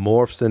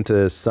morphs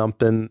into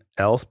something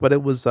else. But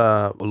it was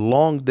a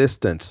long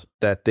distance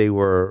that they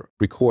were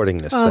recording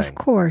this thing. Of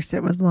course,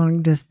 it was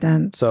long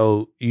distance.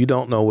 So you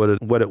don't know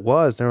what it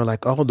was. They were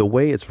like, oh, the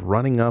way it's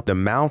running up the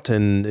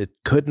mountain, it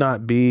could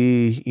not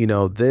be,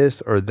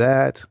 this or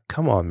that.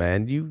 Come on,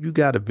 man. You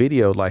got a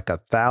video like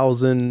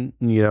 1,000,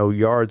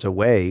 yards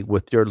away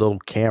with your little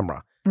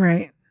camera.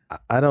 Right.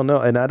 I don't know.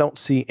 And I don't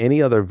see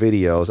any other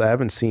videos. I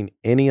haven't seen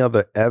any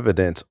other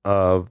evidence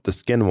of the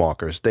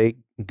SkinWalkers. They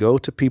go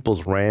to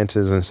people's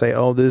ranches and say,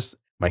 oh,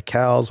 my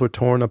cows were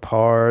torn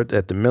apart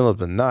at the middle of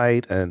the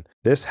night and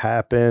this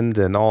happened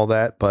and all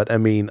that. But I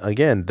mean,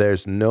 again,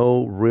 there's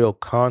no real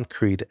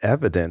concrete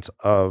evidence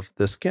of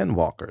the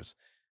SkinWalkers,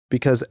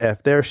 because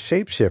if they're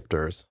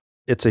shapeshifters,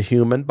 it's a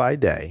human by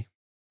day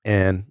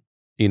and,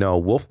 a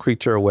wolf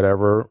creature or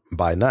whatever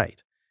by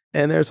night.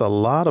 And there's a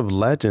lot of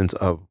legends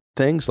of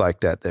things like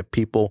that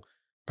people,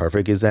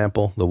 perfect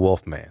example, the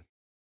Wolfman.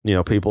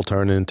 People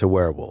turn into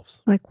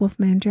werewolves. Like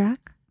Wolfman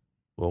Jack?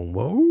 Whoa.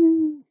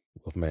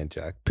 Wolfman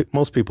Jack.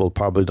 Most people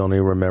probably don't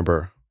even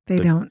remember. They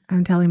don't.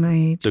 I'm telling my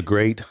age. The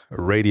great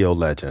radio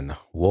legend,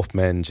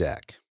 Wolfman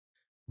Jack.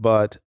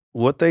 But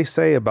what they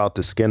say about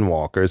the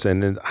SkinWalkers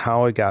and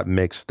how it got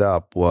mixed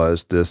up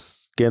was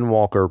this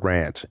SkinWalker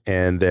Ranch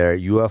and their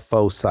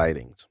UFO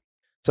sightings.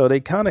 So they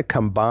kind of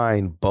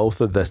combine both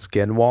of the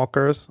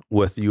skinwalkers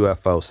with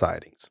UFO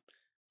sightings.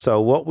 So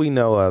what we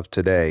know of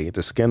today,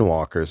 the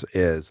skinwalkers,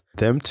 is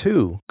them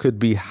too could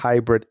be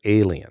hybrid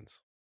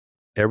aliens.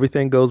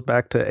 Everything goes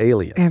back to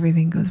aliens.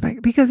 Everything goes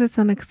back because it's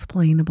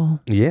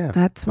unexplainable. Yeah.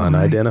 That's why.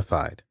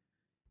 Unidentified.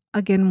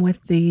 Again,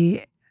 with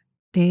the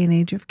day and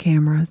age of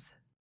cameras.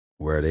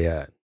 Where are they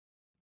at?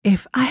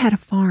 If I had a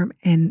farm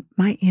and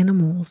my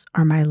animals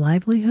are my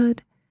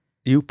livelihood,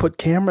 you put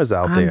cameras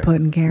out there. I'm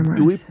putting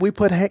cameras. We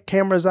put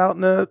cameras out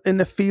in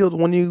the field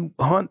when you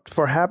hunt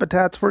for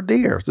habitats for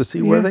deer to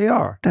see where they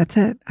are. That's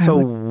it.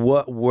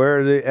 Where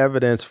are the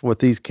evidence with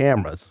these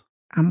cameras?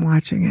 I'm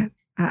watching it.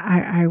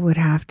 I would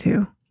have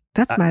to.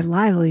 That's my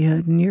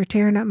livelihood, and you're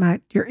tearing up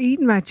you're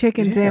eating my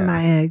chickens and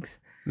my eggs.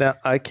 Now,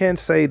 I can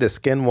say the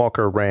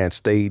SkinWalker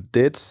Ranch, they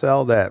did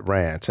sell that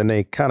ranch, and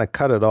they kind of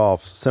cut it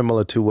off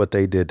similar to what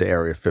they did to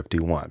Area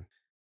 51.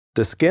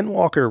 The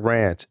SkinWalker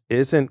Ranch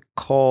isn't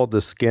called the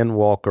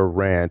SkinWalker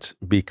Ranch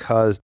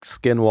because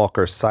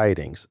SkinWalker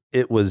sightings.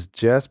 It was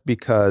just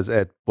because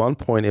at one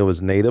point it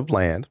was native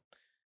land.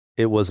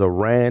 It was a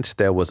ranch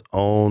that was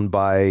owned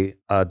by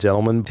a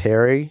gentleman,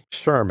 Terry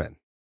Sherman.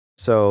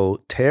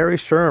 So Terry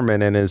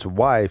Sherman and his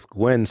wife,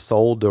 Gwen,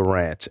 sold the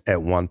ranch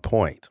at one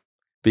point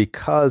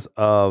because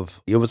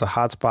it was a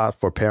hotspot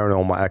for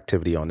paranormal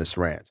activity on this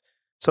ranch.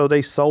 So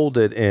they sold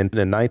it in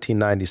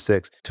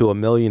 1996 to a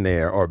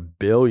millionaire or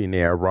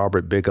billionaire,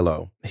 Robert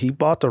Bigelow. He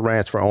bought the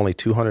ranch for only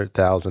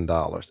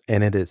 $200,000,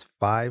 and it is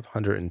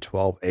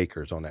 512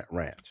 acres on that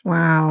ranch.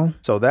 Wow.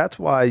 So that's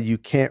why you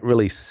can't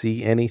really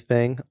see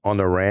anything on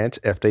the ranch.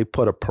 If they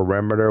put a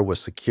perimeter with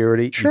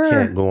security, you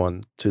can't go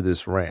on to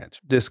this ranch.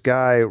 This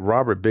guy,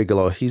 Robert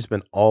Bigelow, he's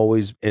been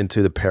always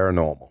into the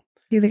paranormal.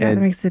 You the guy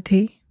that makes the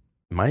tea?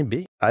 Might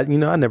be. I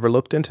never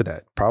looked into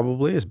that.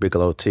 Probably is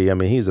Bigelow Tea. I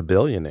mean, he's a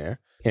billionaire.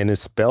 And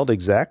it's spelled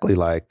exactly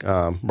like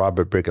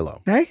Robert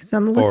Bigelow. Okay,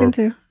 something to look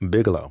into.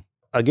 Bigelow.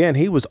 Again,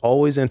 he was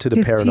always into the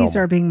paranormal. His teas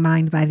are being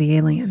mined by the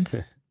aliens.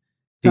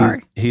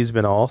 Sorry. He's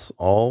been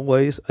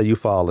always a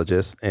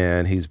ufologist,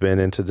 and he's been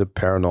into the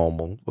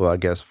paranormal, well, I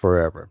guess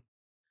forever.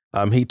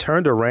 He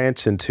turned the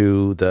ranch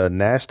into the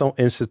National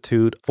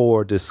Institute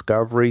for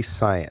Discovery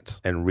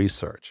Science and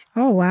Research.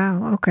 Oh,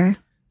 wow. Okay.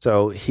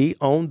 So he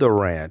owned the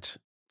ranch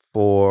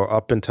for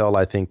up until,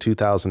 I think,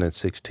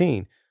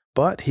 2016.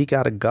 But he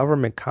got a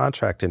government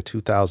contract in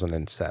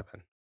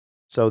 2007.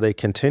 So they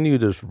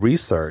continued this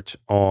research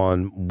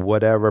on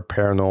whatever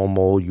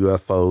paranormal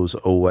UFOs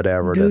or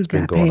whatever that's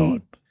been going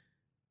on.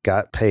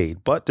 Got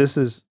paid. But this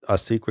is a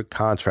secret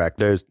contract.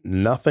 There's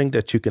nothing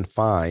that you can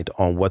find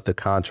on what the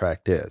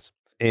contract is.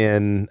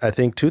 In, I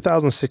think,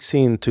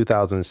 2016,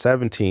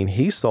 2017,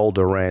 he sold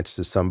the ranch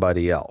to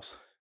somebody else.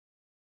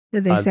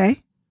 Did they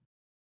say?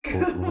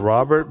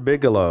 Robert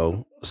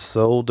Bigelow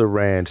sold the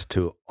ranch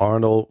to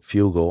Arnold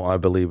Fugel, I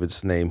believe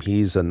it's name.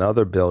 He's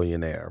another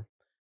billionaire.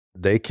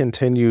 They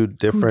continued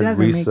different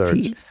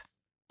research.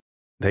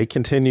 They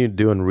continued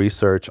doing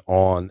research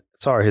on,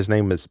 his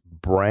name is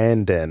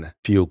Brandon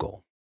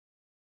Fugel.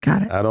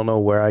 Got it. I don't know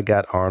where I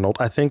got Arnold.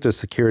 I think the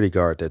security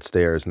guard that's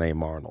there is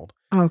named Arnold.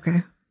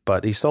 Okay.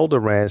 But he sold the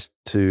ranch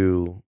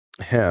to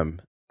him.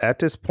 At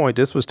this point,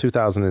 this was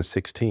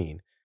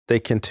 2016. They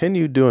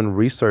continued doing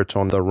research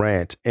on the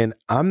ranch, and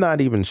I'm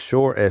not even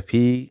sure if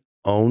he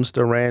owns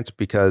the ranch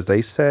because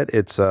they said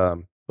it's what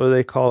do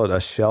they call it? A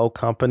shell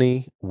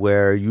company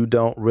where you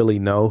don't really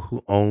know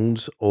who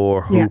owns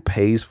or who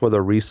pays for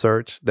the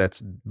research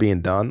that's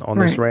being done on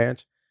this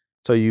ranch.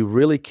 So you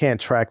really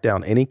can't track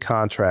down any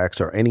contracts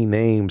or any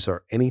names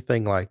or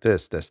anything like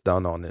this that's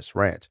done on this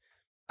ranch.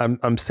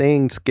 I'm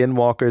saying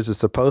SkinWalkers is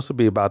supposed to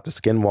be about the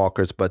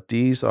SkinWalkers, but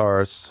these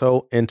are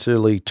so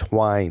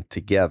intertwined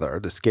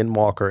together, the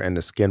SkinWalker and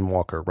the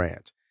SkinWalker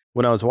Ranch.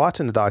 When I was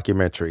watching the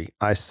documentary,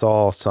 I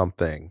saw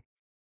something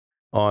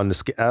on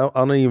the I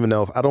don't even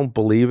know I don't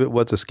believe it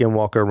was a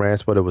SkinWalker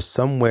Ranch, but it was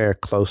somewhere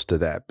close to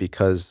that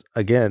because,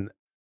 again,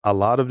 a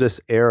lot of this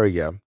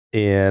area,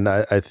 and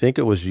I think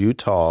it was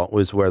Utah,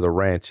 was where the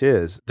ranch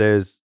is.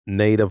 There's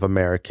Native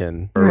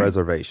American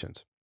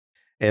reservations.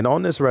 And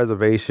on this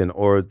reservation,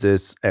 or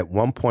this at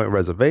one point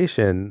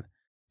reservation,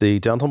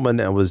 the gentleman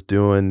that was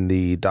doing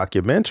the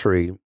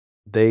documentary,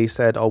 they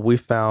said, oh, we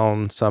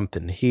found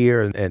something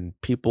here. And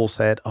people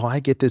said, oh, I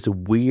get this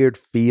weird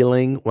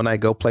feeling when I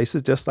go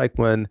places, just like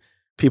when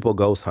people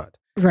ghost hunt.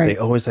 Right. They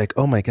always like,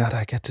 oh my God,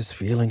 I get this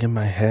feeling in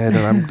my head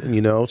and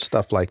I'm,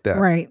 stuff like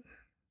that. Right.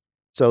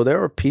 So there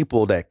were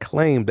people that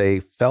claimed they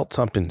felt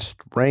something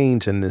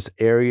strange in this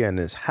area, in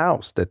this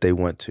house that they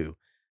went to.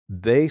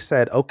 They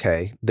said,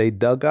 okay, they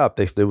dug up.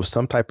 There was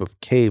some type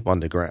of cave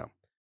underground.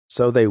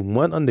 So they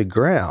went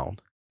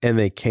underground and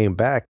they came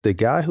back. The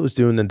guy who was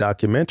doing the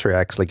documentary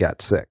actually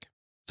got sick.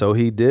 So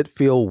he did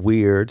feel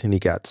weird and he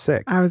got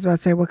sick. I was about to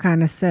say, what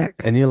kind of sick?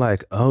 And you're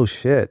like, oh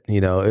shit,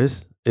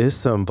 it's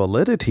some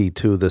validity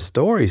to the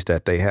stories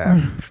that they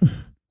have.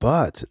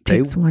 But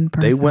they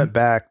went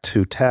back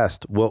to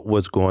test what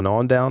was going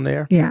on down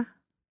there. Yeah.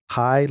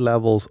 High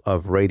levels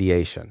of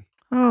radiation.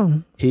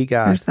 Oh, he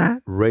got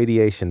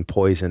radiation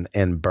poison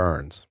and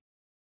burns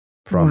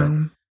from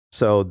it.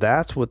 So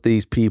that's what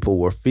these people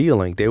were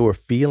feeling. They were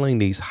feeling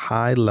these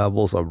high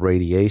levels of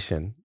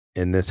radiation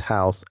in this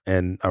house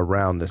and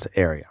around this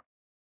area.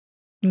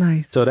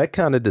 Nice. So that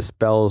kind of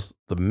dispels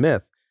the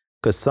myth,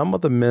 because some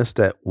of the myths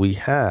that we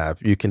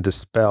have, you can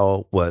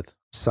dispel with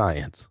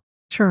science.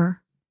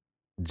 Sure.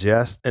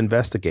 Just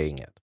investigating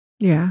it.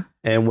 Yeah.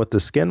 And with the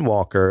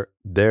SkinWalker,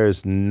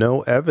 there's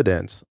no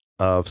evidence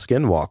of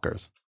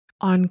skinwalkers.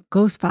 On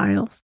Ghost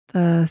Files,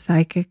 the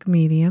psychic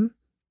medium,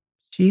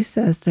 she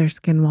says they're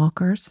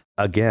skinwalkers.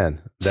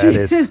 Again,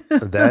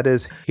 that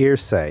is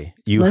hearsay.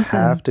 You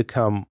have to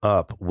come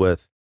up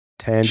with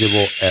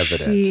tangible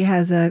evidence. She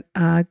has a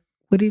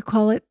what do you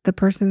call it? The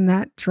person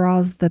that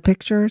draws the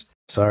pictures?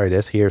 Sorry,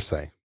 that's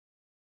hearsay.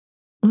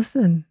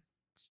 Listen,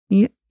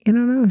 you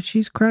don't know.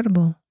 She's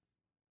credible.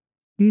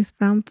 She's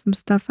found some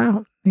stuff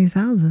out in these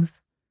houses.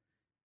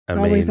 I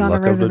Always mean, on a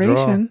luck of the draw.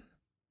 reservation.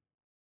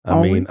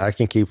 I mean, I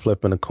can keep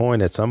flipping a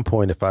coin. At some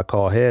point, if I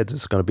call heads,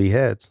 it's going to be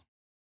heads.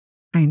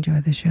 I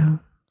enjoy the show.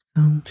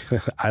 So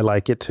I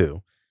like it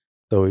too.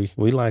 So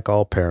we like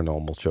all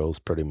paranormal shows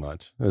pretty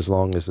much, as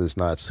long as it's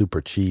not super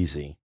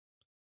cheesy.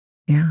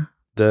 Yeah.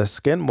 The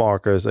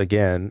skinwalkers,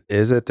 again,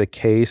 is it the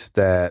case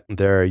that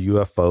there are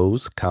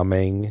UFOs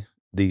coming?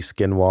 These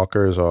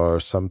skinwalkers are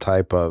some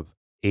type of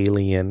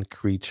alien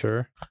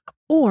creature?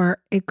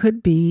 Or it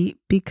could be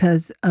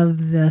because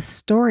of the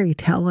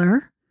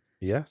storyteller.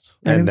 Yes.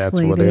 And that's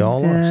what they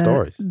all are,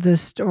 stories. The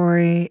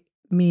story,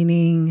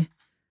 meaning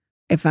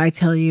if I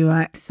tell you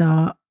I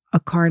saw a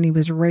car and he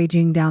was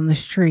raging down the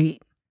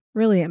street,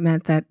 really it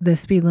meant that the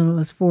speed limit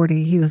was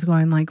 40. He was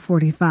going like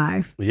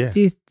 45. Yeah.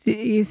 Do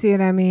you see what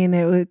I mean?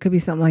 It could be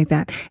something like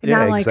that.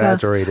 Yeah, not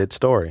exaggerated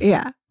story.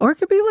 Yeah. Or it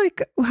could be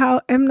like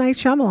how M. Night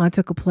Shyamalan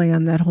took a play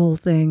on that whole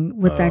thing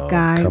with that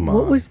guy. Come on.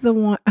 What was the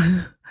one?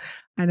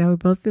 I know we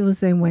both feel the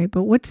same way,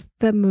 but what's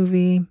the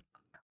movie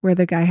where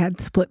the guy had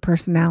split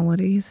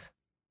personalities?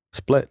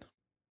 Split.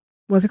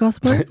 Was it called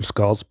Split? It was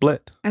called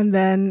Split. And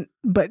then,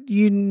 but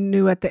you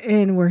knew at the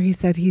end where he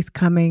said he's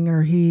coming,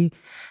 or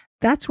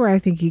that's where I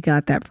think he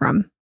got that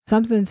from.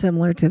 Something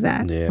similar to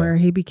that, where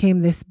he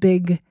became this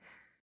big,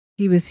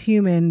 he was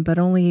human, but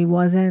only he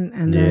wasn't.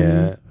 And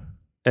then,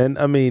 and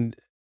I mean,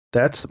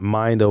 that's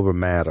mind over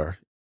matter.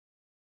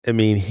 I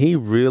mean, he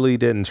really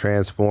didn't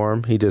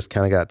transform. He just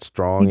kind of got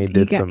strong.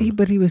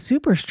 But he was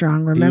super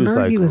strong.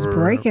 Remember, he was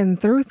breaking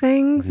through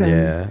things.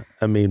 And,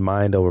 I mean,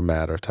 mind over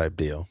matter type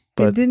deal.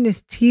 But and didn't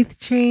his teeth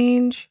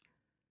change?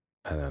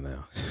 I don't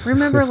know.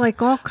 Remember,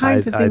 like all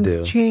kinds of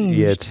things changed.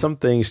 Yeah, some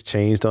things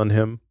changed on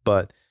him,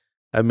 but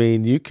I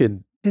mean, you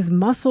could his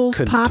muscles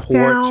popped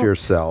contort out.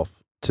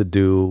 yourself to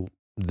do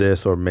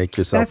this or make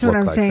yourself. That's what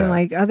I'm saying. That.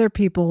 Like other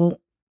people,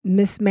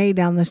 Miss May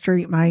down the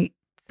street might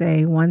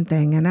say one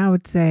thing, and I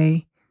would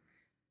say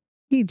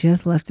he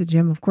just left the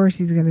gym. Of course,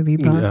 he's going to be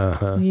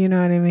bumped. You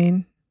know what I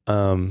mean?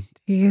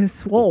 He is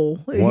swole.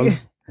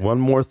 One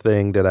more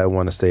thing that I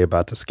want to say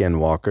about the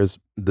skinwalkers.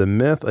 The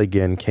myth,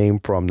 again, came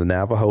from the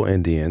Navajo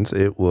Indians.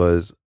 It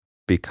was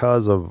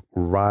because of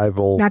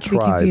rival tribes.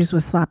 Not to be confused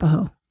with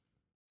Slapaho.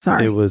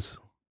 Sorry. It was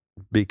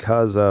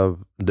because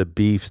of the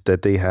beefs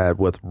that they had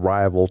with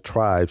rival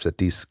tribes that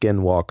these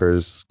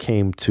skinwalkers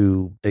came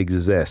to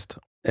exist.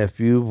 If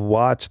you've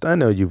watched, I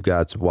know you've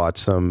got to watch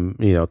some,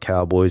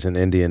 cowboys and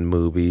Indian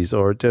movies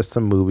or just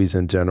some movies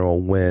in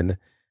general, when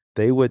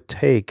they would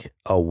take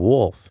a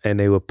wolf and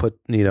they would put,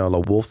 a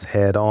wolf's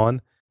head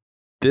on.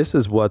 This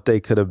is what they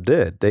could have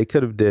did. They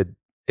could have did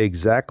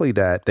exactly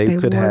that. They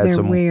could have had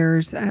some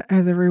wares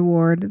as a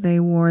reward.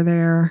 They wore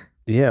their.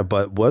 Yeah,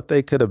 but what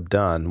they could have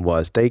done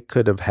was they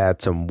could have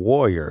had some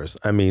warriors.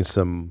 I mean,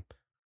 some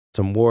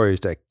warriors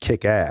that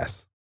kick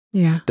ass.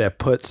 Yeah. That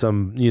put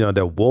some,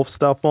 the wolf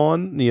stuff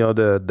on,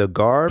 the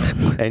garb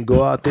and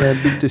go out there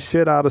and beat the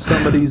shit out of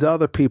some of these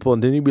other people.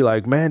 And then you'd be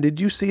like, man,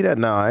 did you see that?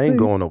 No, I ain't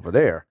going over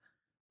there.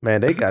 Man,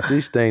 they got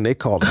this thing they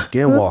call a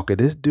skinwalker.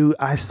 This dude,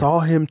 I saw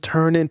him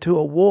turn into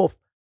a wolf.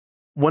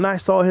 When I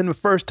saw him the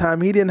first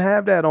time, he didn't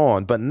have that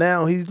on, but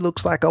now he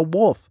looks like a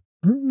wolf.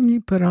 You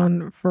put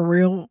on for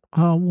real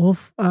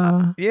wolf.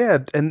 Yeah,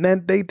 and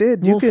then they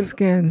did. Wolf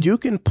skin. You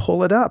can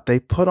pull it up. They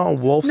put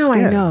on wolf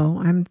skin. No, I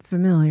know. I'm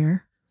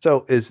familiar.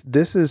 So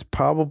this is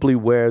probably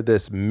where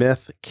this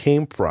myth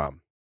came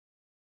from,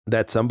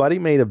 that somebody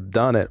may have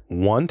done it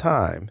one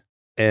time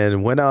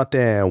and went out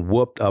there and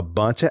whooped a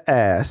bunch of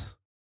ass,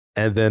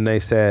 and then they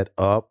said,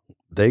 "Oh,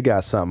 they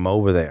got something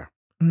over there."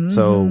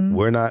 So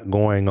we're not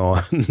going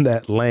on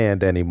that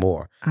land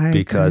anymore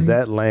because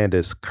that land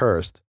is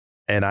cursed.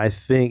 And I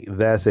think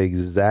that's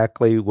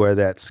exactly where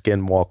that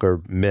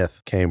skinwalker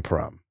myth came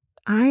from.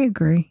 I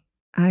agree.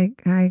 I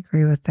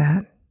agree with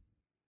that.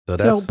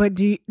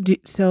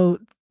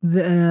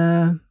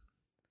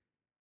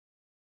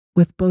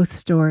 With both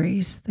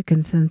stories, the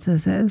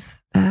consensus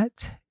is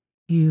that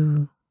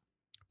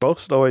both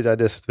stories, I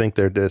just think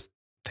they're just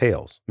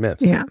tales,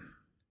 myths. Yeah.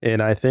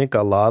 And I think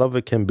a lot of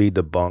it can be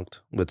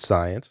debunked with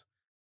science.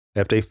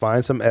 If they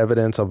find some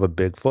evidence of a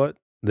Bigfoot,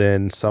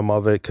 then some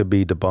of it could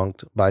be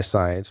debunked by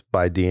science,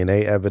 by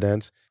DNA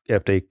evidence.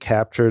 If they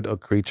captured a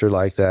creature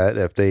like that,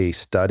 if they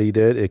studied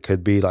it, it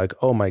could be like,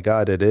 oh my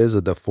God, it is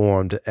a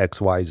deformed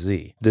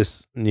XYZ.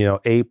 This,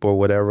 ape or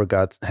whatever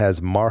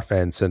has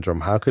Marfan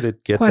syndrome. How could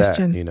it get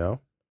Question. that,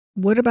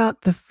 What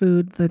about the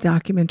food, the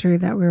documentary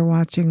that we were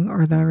watching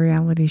or the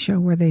reality show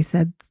where they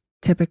said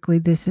typically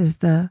this is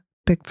the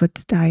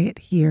Bigfoot's diet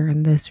here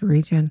in this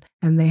region?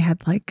 And they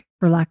had, like,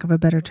 for lack of a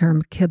better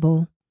term,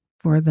 kibble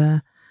for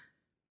the...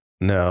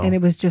 No. And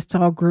it was just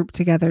all grouped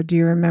together. Do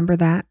you remember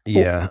that?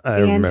 Yeah,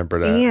 I remember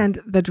that. And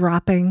the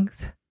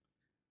droppings.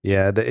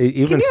 Yeah, Can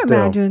you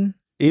imagine?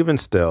 Even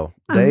still,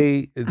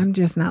 I'm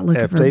just not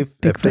looking for if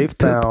they Bigfoot's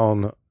poop.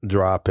 found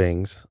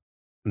droppings,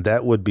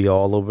 that would be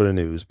all over the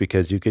news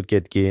because you could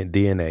get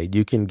DNA.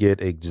 You can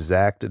get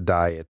exact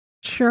diet.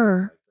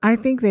 Sure. I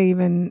think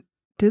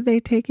did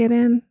they take it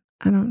in?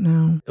 I don't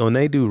know. When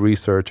they do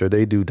research or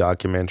they do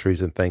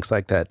documentaries and things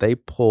like that, they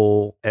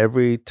pull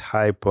every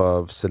type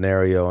of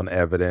scenario and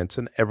evidence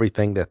and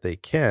everything that they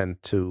can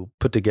to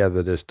put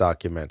together this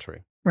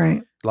documentary.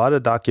 Right. A lot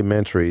of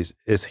documentaries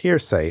is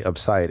hearsay of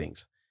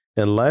sightings.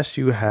 Unless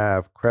you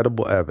have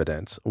credible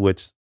evidence,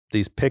 which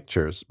these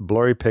pictures,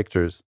 blurry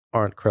pictures,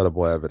 aren't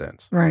credible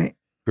evidence. Right.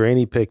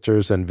 Grainy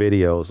pictures and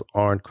videos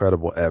aren't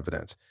credible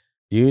evidence.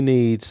 You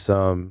need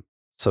some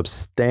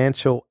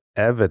substantial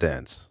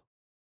evidence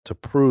to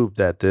prove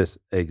that this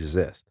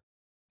exists.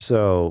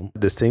 So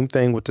the same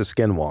thing with the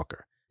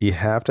SkinWalker. You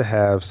have to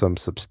have some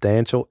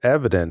substantial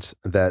evidence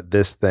that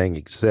this thing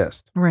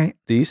exists. Right.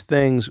 These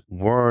things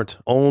weren't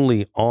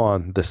only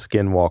on the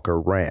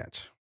SkinWalker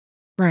Ranch.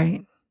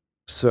 Right.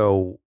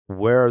 So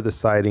where are the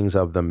sightings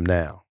of them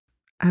now?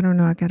 I don't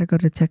know. I got to go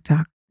to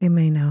TikTok. They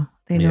may know.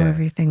 They know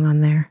everything on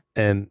there.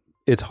 And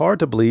it's hard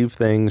to believe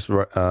things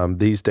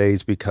these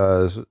days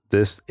because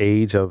this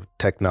age of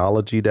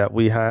technology that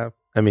we have,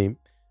 I mean,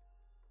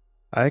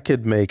 I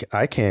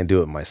can't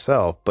do it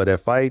myself, but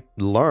if I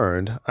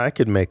learned, I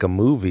could make a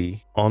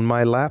movie on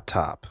my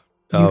laptop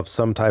of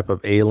some type of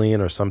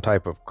alien or some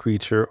type of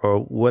creature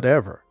or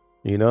whatever.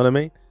 You know what I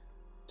mean?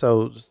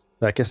 So,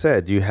 like I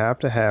said, you have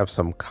to have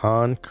some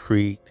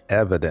concrete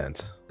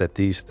evidence that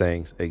these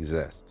things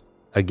exist.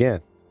 Again,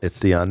 it's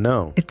the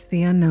unknown. It's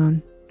the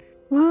unknown.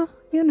 Well,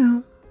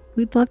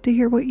 we'd love to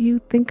hear what you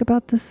think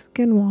about the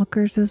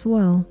SkinWalkers as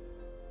well.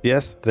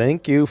 Yes,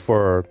 thank you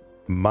for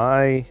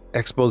my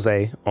expose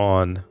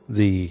on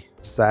the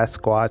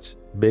Sasquatch,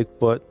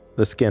 Bigfoot,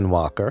 the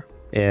SkinWalker.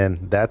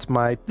 And that's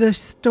The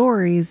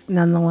stories,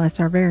 nonetheless,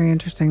 are very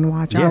interesting to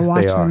watch. I'll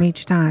watch them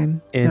each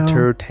time.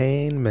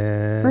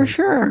 Entertainment. For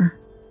sure.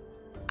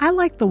 I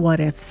like the what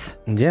ifs.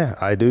 Yeah,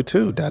 I do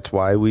too. That's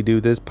why we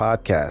do this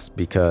podcast,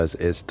 because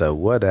it's the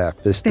what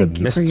if, it's the mysteries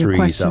of things. Thank you for your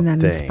question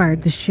that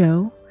inspired the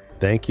show.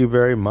 Thank you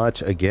very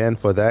much again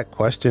for that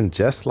question,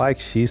 just like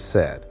she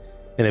said.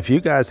 And if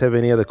you guys have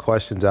any other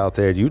questions out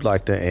there you'd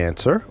like to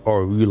answer,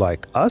 or you'd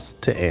like us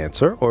to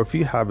answer, or if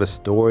you have a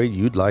story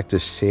you'd like to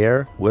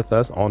share with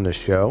us on the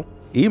show,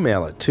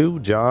 email it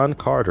to John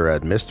Carter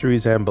at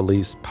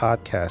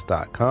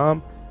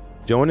mysteriesandbeliefspodcast.com.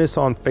 Join us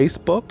on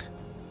Facebook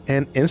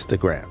and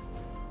Instagram.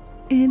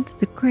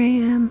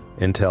 Instagram.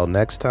 Until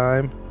next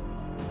time,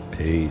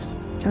 peace.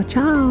 Ciao,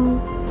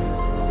 ciao.